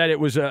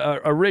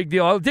a rigged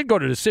deal. It did go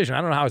to decision.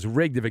 I don't know how it's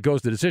rigged if it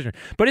goes to decision.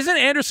 But isn't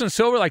Anderson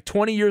Silva like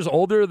 20 years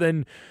older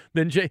than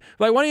Jay?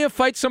 Like, why don't you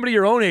fight somebody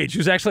your own age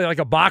who's actually like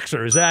a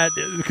boxer? Is that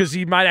because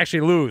he might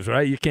actually lose,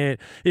 right? You can't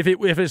if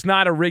it's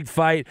not a rigged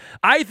fight.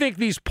 I think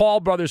these Paul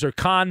brothers are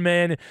con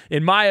men.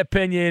 In my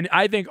opinion,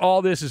 I think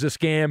all this is a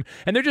scam,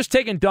 and they're just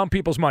taking dumb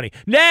people's money.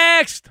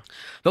 Next,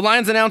 the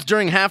Lions announced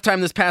during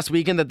halftime this past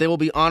weekend that they will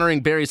be honoring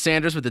Barry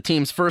Sanders with the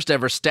team's first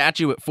ever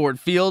statue at Ford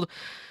Field.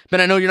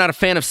 Ben, I know you're not a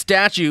fan of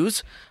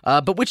statues,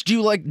 but which do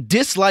you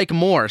dislike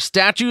more,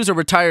 statues or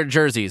retired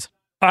jerseys?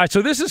 All right,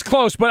 so this is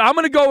close, but I'm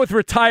going to go with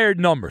retired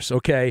numbers,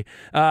 okay?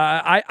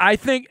 I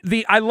think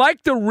I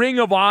like the Ring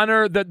of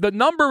Honor. The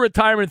number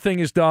retirement thing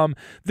is dumb.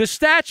 The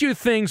statue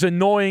thing's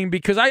annoying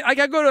because I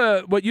go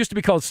to what used to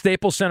be called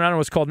Staples Center. I don't know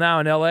what it's called now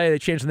in L.A. They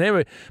changed the name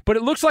of it, but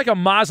it looks like a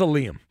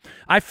mausoleum.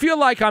 I feel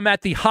like I'm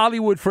at the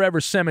Hollywood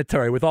Forever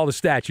Cemetery with all the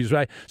statues,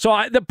 right? So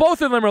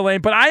both of them are lame,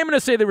 but I am going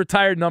to say the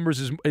retired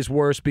numbers is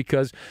worse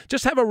because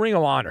just have a Ring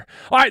of Honor.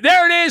 All right,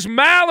 there it is,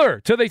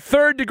 Maller to the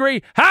third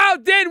degree. How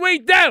did we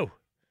do?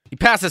 You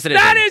passed this.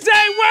 That is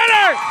a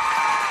winner!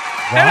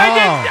 Wow. And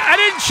I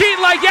didn't cheat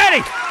like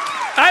Eddie.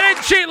 I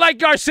didn't cheat like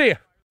Garcia.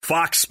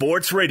 Fox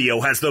Sports Radio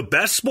has the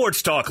best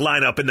sports talk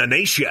lineup in the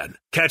nation.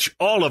 Catch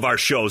all of our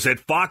shows at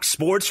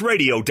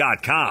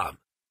foxsportsradio.com.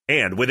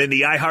 And within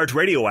the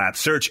iHeartRadio app,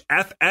 search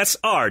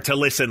FSR to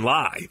listen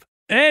live.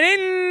 And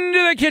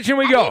into the kitchen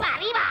we go.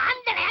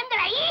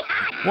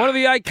 One of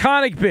the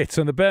iconic bits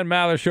on the Ben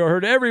Maller Show,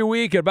 heard every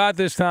week about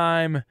this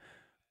time.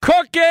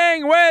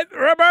 Cooking with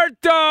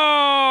Roberto!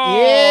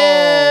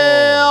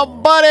 Yeah,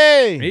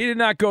 buddy! He did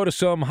not go to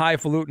some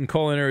highfalutin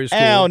culinary school.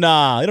 Hell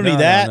nah. You don't need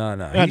that. No. You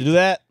don't have to do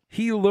that.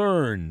 He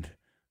learned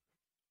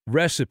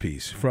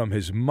recipes from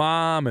his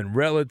mom and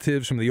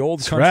relatives from the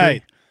old country.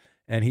 Right.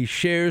 And he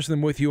shares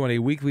them with you on a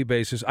weekly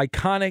basis.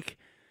 Iconic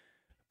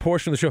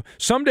portion of the show.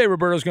 Someday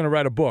Roberto's going to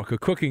write a book, a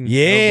cooking book.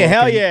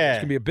 Hell yeah. It's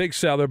going to be a big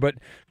seller, but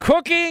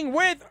Cooking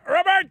with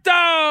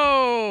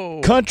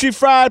Roberto! Country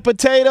fried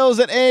potatoes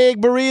and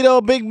egg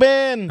burrito, Big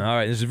Ben. All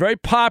right, this is very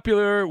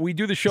popular. We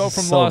do the show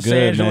from So Los good,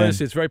 Angeles.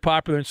 man. It's very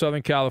popular in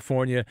Southern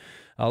California.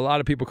 A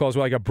lot of people call it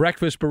like a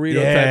breakfast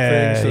burrito type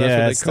thing, so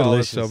that's what they call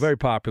it. So very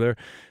popular.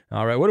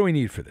 All right, what do we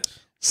need for this?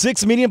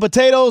 6 medium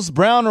potatoes,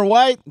 brown or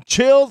white,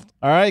 chilled.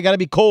 All right, got to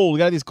be cold. We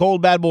got these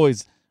cold bad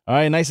boys. All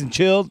right, nice and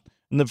chilled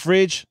in the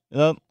fridge.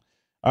 All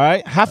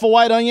right, half a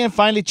white onion,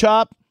 finely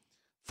chopped.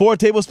 4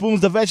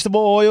 tablespoons of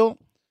vegetable oil.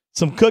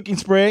 Some cooking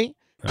spray.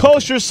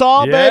 Kosher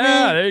salt, baby.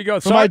 Yeah, there you go.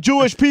 For my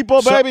Jewish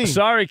people, baby.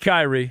 Sorry,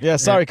 Kyrie. Yeah,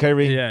 sorry,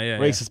 Kyrie. Yeah.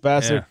 Racist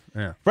bastard.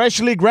 Yeah.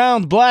 Freshly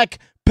ground black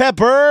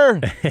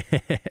pepper.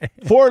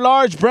 4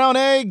 large brown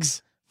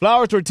eggs.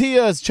 Flour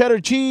tortillas, cheddar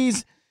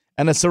cheese,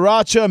 and a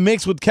sriracha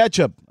mixed with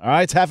ketchup. All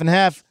right, it's half and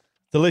half.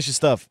 Delicious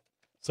stuff.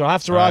 So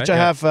half sriracha,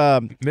 half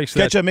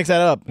ketchup. Mix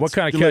that up. What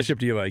kind of ketchup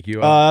do you like?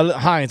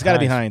 Heinz. Got to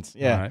be Heinz.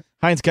 Yeah. All right.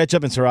 Heinz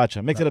ketchup and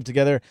sriracha. Mix it up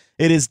together.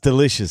 It is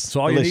delicious. That's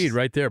all delicious. you need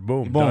right there.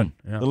 Boom. Boom. Done.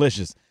 Yeah.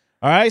 Delicious.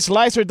 All right.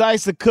 Slice or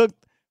dice the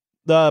cooked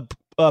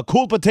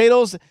cooled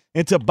potatoes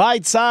into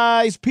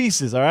bite-sized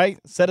pieces. All right.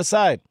 Set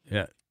aside.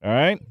 Yeah. All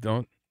right.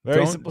 Don't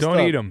simple stuff.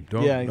 eat them.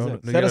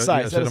 Set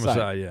aside. Set them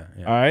aside. Yeah.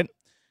 All right.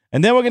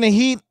 And then we're going to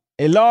heat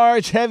a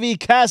large, heavy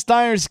cast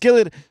iron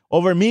skillet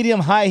over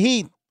medium-high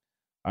heat.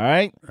 All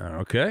right.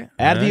 Okay.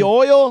 Add the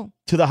oil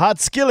to the hot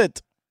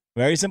skillet.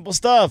 Very simple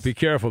stuff. Be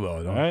careful,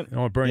 though. Don't want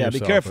to burn yourself. Yeah,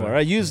 be careful. All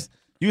right. Use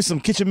some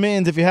kitchen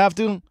mittens if you have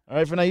to. All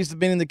right. If you're not used to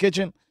being in the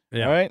kitchen.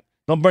 Yeah. All right.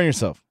 Don't burn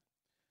yourself.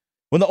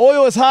 When the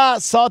oil is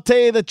hot,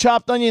 saute the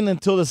chopped onion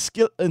until the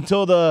skillet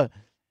until the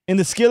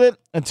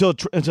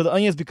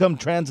onions become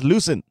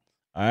translucent.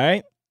 All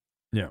right.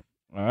 Yeah.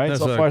 All right.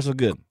 So far, so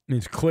good.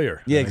 Means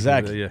clear. Yeah.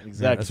 Exactly.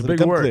 Exactly. That's a big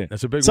word. Clear.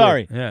 That's a big word.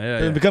 Sorry.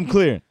 Yeah. Become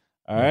clear.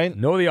 All right.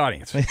 Know the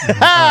audience. All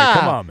right,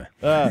 come on,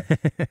 man.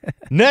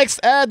 Next,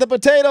 add the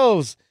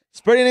potatoes.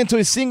 Spread it into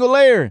a single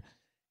layer.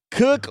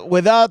 Cook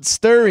without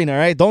stirring. All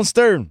right. Don't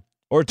stir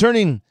or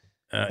turning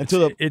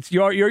until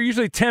you're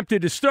usually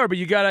tempted to stir, but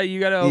you gotta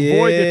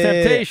avoid the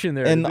temptation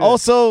there. And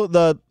also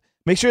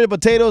make sure the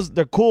potatoes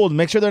they're cooled.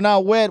 Make sure they're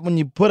not wet when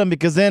you put them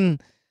because then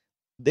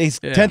they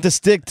tend to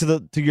stick to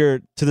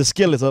the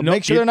skillet. So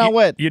make sure they're not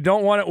wet. You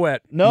don't want it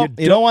wet. No,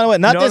 you don't want it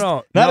wet.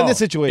 Not in this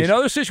situation. In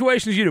other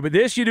situations you do, but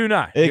this you do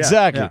not.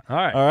 Exactly.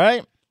 Yeah. All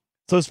right.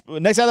 So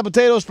next, add the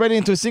potatoes, spread it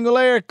into a single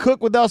layer.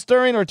 Cook without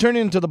stirring or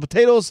turning until the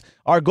potatoes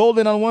are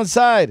golden on one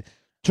side.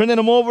 turning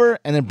them over,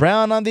 and then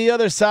brown on the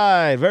other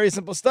side. Very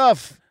simple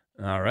stuff.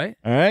 All right.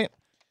 All right.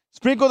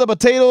 Sprinkle the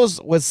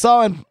potatoes with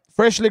salt and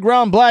freshly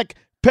ground black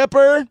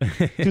pepper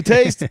to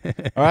taste.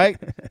 All right.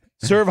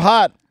 Serve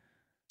hot.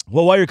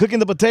 Well, while you're cooking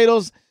the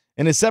potatoes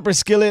in a separate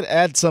skillet,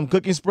 add some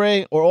cooking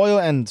spray or oil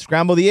and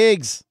scramble the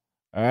eggs.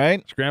 All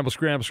right.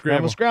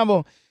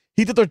 Scramble.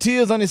 Heat the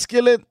tortillas on a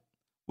skillet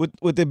with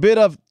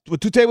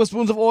 2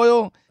 tablespoons of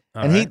oil.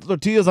 And heat the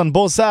tortillas on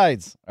both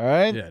sides. All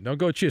right. Yeah. Don't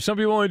go cheap. Some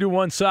people only do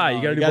one side.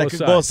 You got to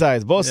do both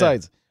sides. Both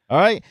sides. All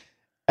right.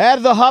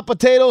 Add the hot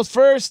potatoes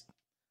first.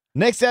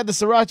 Next, add the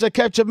sriracha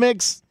ketchup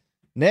mix.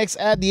 Next,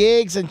 add the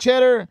eggs and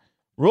cheddar.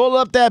 Roll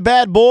up that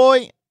bad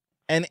boy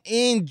and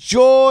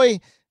enjoy.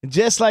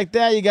 Just like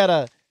that, you got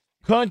a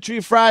country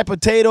fried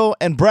potato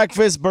and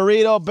breakfast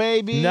burrito,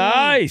 baby.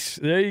 Nice.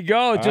 There you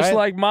go. Just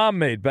like Mom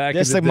made back in the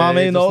day. Just like Mom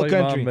made in the old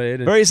country.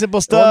 Very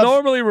simple stuff. Well,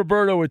 normally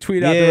Roberto would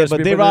tweet out the recipe.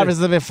 But Dave Roberts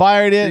hasn't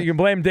fired it. You can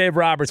blame Dave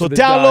Roberts. So for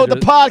download the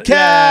podcast.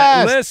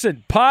 Yeah,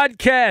 listen,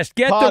 podcast.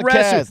 Get the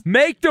recipe.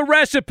 Make the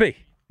recipe.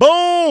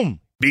 Boom.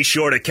 Be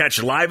sure to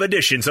catch live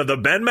editions of the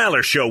Ben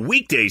Maller Show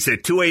weekdays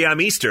at 2 a.m.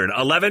 Eastern,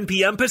 11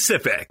 p.m.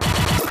 Pacific.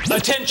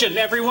 Attention,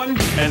 everyone.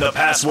 And the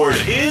password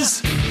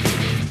is...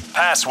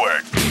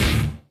 Password.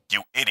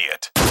 You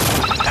idiot.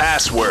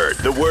 Password,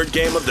 the word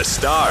game of the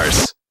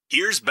stars.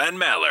 Here's Ben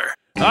Maller.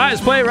 All right,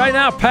 let's play it right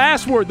now.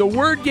 Password, the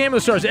word game of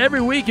the stars.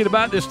 Every week at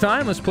about this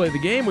time, let's play the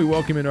game. We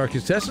welcome in our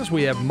contestants.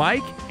 We have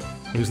Mike,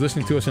 who's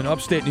listening to us in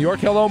upstate New York.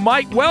 Hello,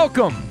 Mike.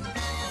 Welcome.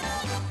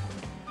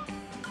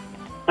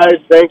 Hi,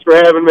 thanks for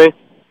having me.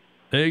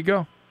 There you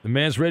go. The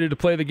man's ready to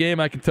play the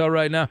game, I can tell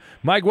right now.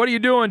 Mike, what are you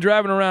doing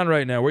driving around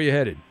right now? Where are you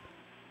headed?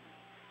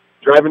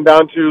 Driving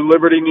down to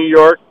Liberty, New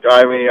York.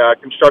 I'm a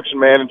construction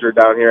manager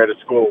down here at a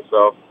school.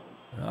 So.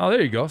 Oh,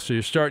 there you go. So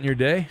you're starting your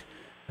day.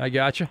 I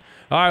got you.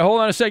 All right, hold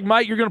on a sec,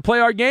 Mike. You're going to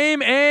play our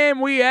game, and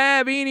we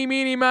have Eeny,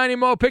 Meeny, Miny,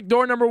 Mo. Pick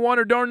door number 1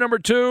 or door number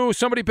 2.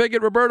 Somebody pick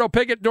it. Roberto,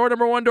 pick it. Door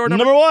number 1, door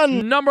number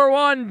 1. Number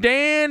 1,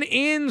 Dan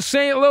in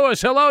St. Louis.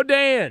 Hello,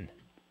 Dan.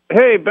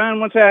 Hey, Ben,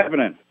 what's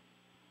happening?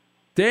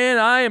 Dan,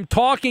 I am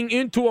talking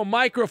into a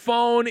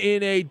microphone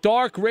in a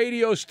dark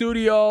radio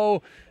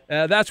studio.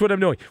 That's what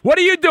I'm doing. What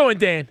are you doing,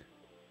 Dan?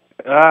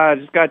 I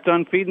just got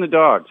done feeding the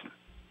dogs.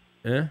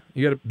 Yeah?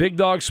 You got a big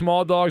dogs,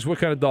 small dogs? What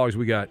kind of dogs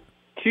we got?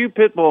 2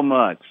 pit bull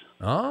mutts.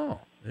 Oh,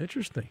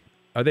 interesting.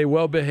 Are they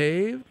well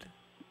behaved?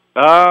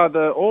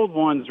 The old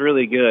one's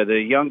really good. The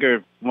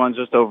younger one's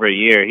just over a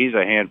year. He's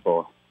a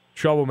handful.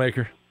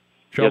 Troublemaker.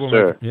 Yes,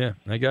 sir. Yeah,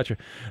 I got you.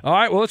 All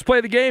right, well, let's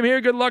play the game here.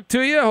 Good luck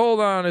to you.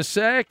 Hold on a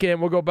sec, and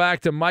we'll go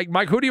back to Mike.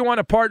 Mike, who do you want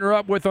to partner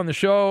up with on the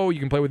show?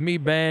 You can play with me,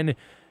 Ben,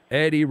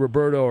 Eddie,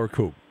 Roberto, or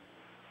Coop.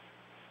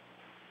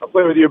 I'll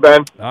play with you,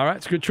 Ben. All right,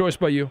 it's a good choice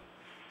by you.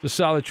 It's a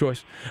solid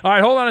choice. All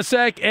right, hold on a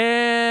sec.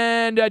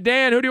 And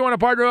Dan, who do you want to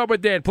partner up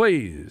with, Dan,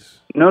 please?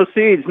 No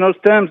seeds, no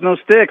stems, no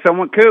sticks. I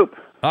want Coop.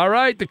 All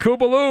right, the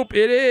Koopaloop.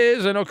 It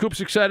is. I know Coop's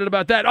excited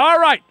about that. All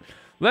right.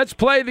 Let's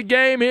play the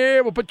game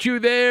here. We'll put you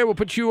there. We'll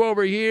put you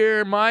over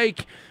here,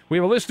 Mike. We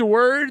have a list of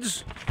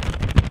words,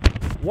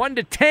 1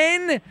 to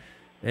 10.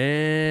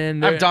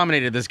 And I've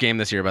dominated this game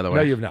this year, by the way.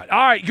 No, you've not. All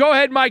right, go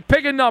ahead, Mike.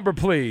 Pick a number,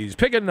 please.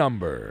 Pick a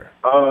number.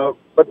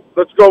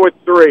 Let's go with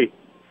 3.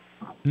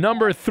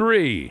 Number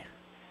 3.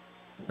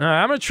 All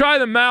right, I'm going to try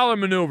the Maller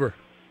maneuver.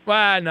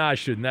 Well, no, I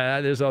shouldn't.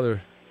 There's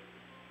other.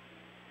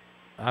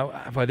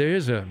 But there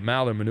is a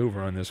Maller maneuver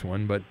on this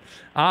one, but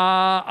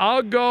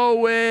I'll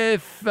go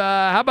with,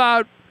 how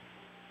about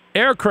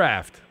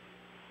aircraft?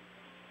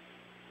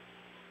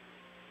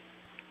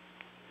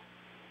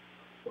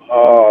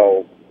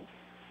 Oh,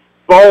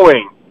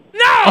 Boeing.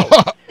 No!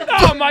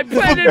 Oh, my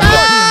plan didn't work.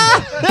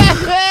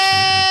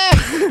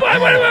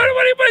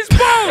 What is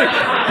Boeing?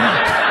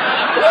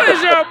 What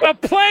is there, a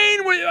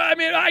plane with,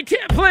 I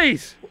can't,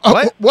 please.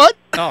 What? What?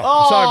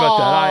 Oh, sorry about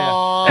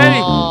that.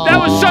 Eddie, that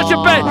was such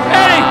a bad,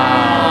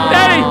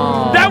 Eddie,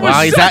 that was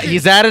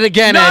he's at it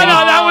again, no, Eddie.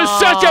 No, that was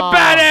such a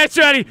bad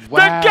answer, Eddie. Wow.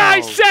 The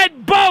guy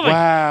said bowling.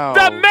 Wow.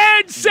 The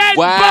man said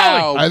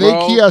bowling. I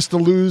think he has to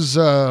lose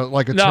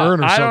like a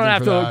turn or something. I don't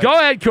have to. Go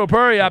ahead, Coop.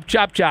 Hurry up.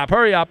 Chop, chop.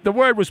 Hurry up. The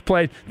word was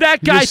played.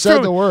 That guy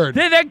said the word.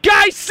 That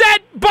guy said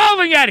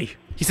bowling, Eddie.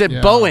 He said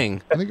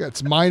Boeing. I think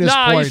that's minus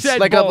points. He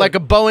said like a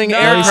Boeing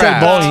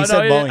aircraft. He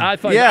said Boeing.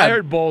 I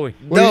heard bowling.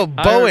 No,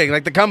 Boeing,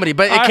 like the company,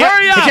 but it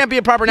can't be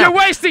a proper noun. You're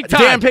wasting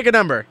time. Dan, pick a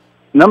number.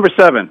 Number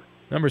 7.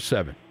 Number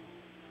 7.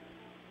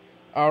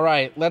 All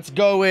right, let's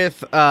go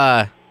with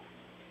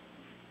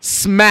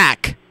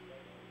smack.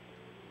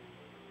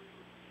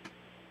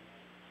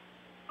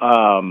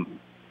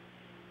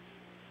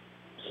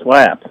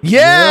 Slap.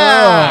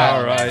 Yeah.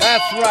 All right.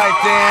 That's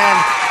right, Dan.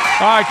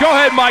 All right, go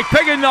ahead, Mike.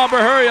 Pick a number.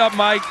 Hurry up,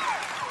 Mike.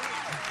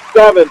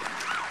 7.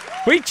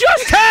 We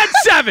just had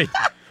 7.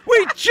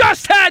 We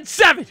just had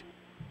 7.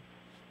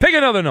 Pick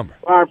another number.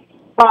 5.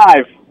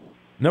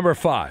 Number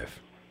 5.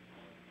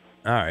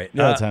 All right.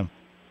 You're out of time.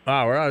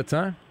 Oh, we're out of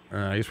time?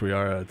 I guess we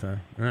are out of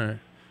time. All right.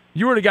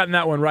 You would have gotten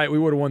that one right. We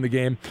would have won the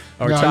game.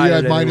 Or No, tied you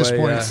had it minus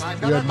anyway. points.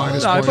 You had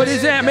minus points. But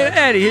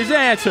Eddie, his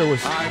answer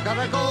was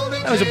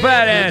a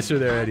bad answer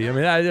there, Eddie. I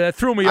mean, that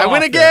threw me off. I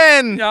win there.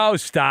 again. No,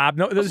 stop.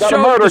 No,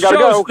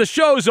 the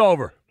show's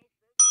over.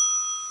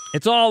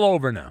 It's all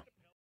over now.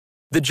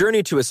 The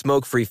journey to a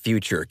smoke-free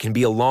future can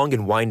be a long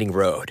and winding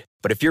road.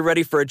 But if you're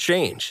ready for a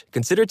change,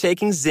 consider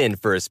taking Zyn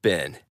for a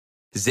spin.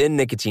 Zyn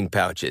nicotine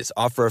pouches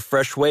offer a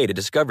fresh way to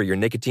discover your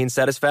nicotine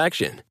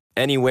satisfaction.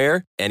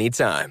 Anywhere,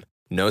 anytime.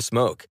 No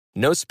smoke,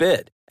 no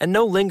spit, and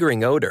no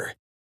lingering odor.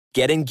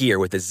 Get in gear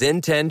with the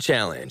Zyn 10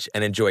 Challenge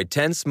and enjoy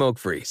 10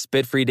 smoke-free,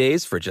 spit-free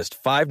days for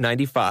just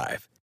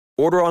 $5.95.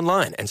 Order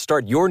online and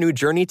start your new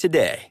journey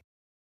today.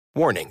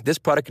 Warning, this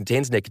product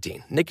contains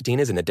nicotine. Nicotine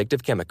is an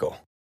addictive chemical.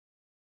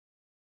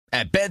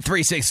 At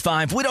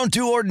Bet365, we don't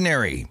do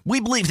ordinary. We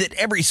believe that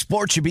every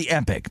sport should be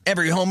epic.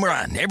 Every home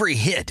run, every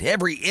hit,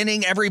 every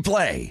inning, every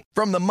play.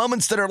 From the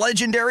moments that are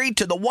legendary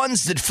to the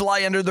ones that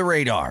fly under the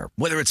radar.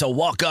 Whether it's a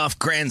walk-off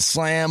grand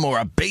slam or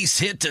a base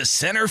hit to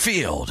center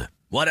field.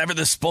 Whatever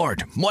the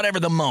sport, whatever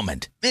the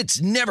moment,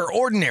 it's never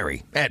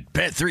ordinary at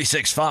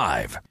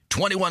Bet365.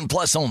 21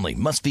 plus only.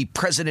 Must be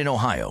present in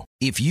Ohio.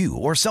 If you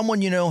or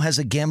someone you know has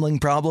a gambling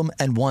problem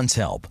and wants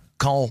help,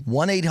 call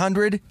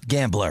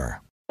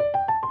 1-800-GAMBLER.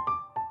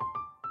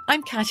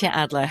 I'm Katya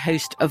Adler,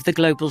 host of The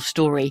Global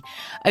Story.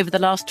 Over the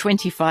last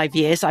 25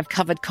 years, I've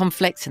covered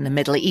conflicts in the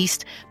Middle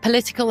East,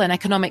 political and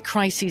economic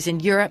crises in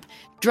Europe,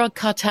 drug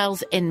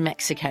cartels in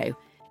Mexico.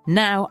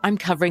 Now I'm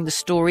covering the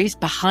stories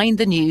behind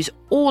the news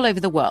all over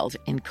the world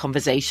in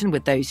conversation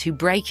with those who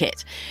break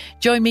it.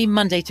 Join me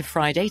Monday to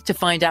Friday to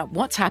find out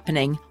what's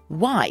happening,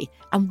 why,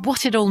 and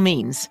what it all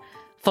means.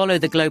 Follow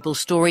The Global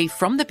Story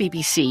from the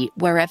BBC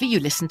wherever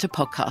you listen to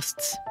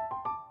podcasts.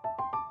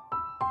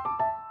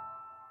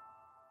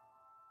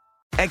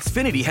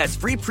 Xfinity has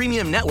free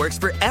premium networks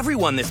for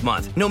everyone this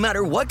month, no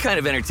matter what kind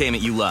of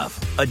entertainment you love.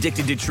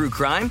 Addicted to true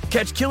crime?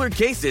 Catch killer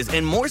cases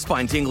and more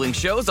spine-tingling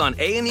shows on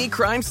A&E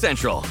Crime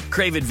Central.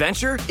 Crave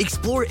adventure?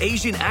 Explore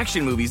Asian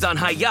action movies on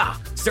Hi-Ya.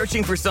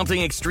 Searching for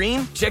something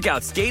extreme? Check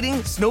out skating,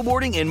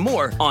 snowboarding, and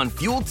more on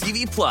Fuel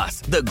TV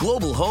Plus, the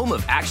global home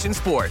of action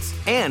sports.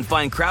 And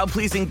find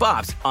crowd-pleasing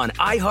bops on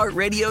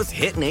iHeartRadio's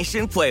Hit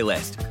Nation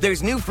playlist.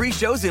 There's new free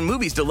shows and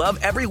movies to love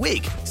every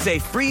week. Say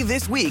free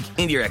this week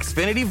in your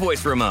Xfinity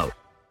voice remote.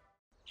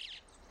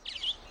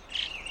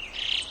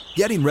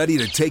 Getting ready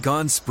to take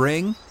on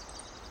spring?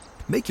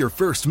 Make your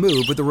first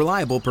move with the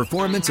reliable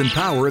performance and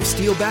power of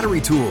Steel battery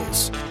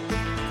tools.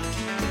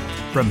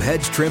 From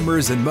hedge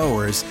trimmers and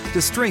mowers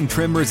to string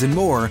trimmers and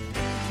more,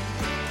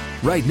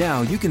 right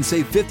now you can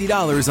save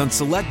 $50 on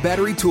select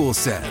battery tool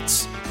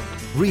sets.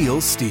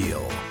 Real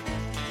Steel.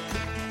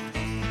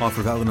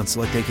 Offer valid on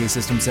select AK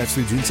system sets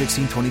through June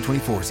 16,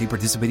 2024. See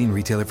participating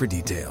retailer for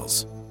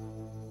details.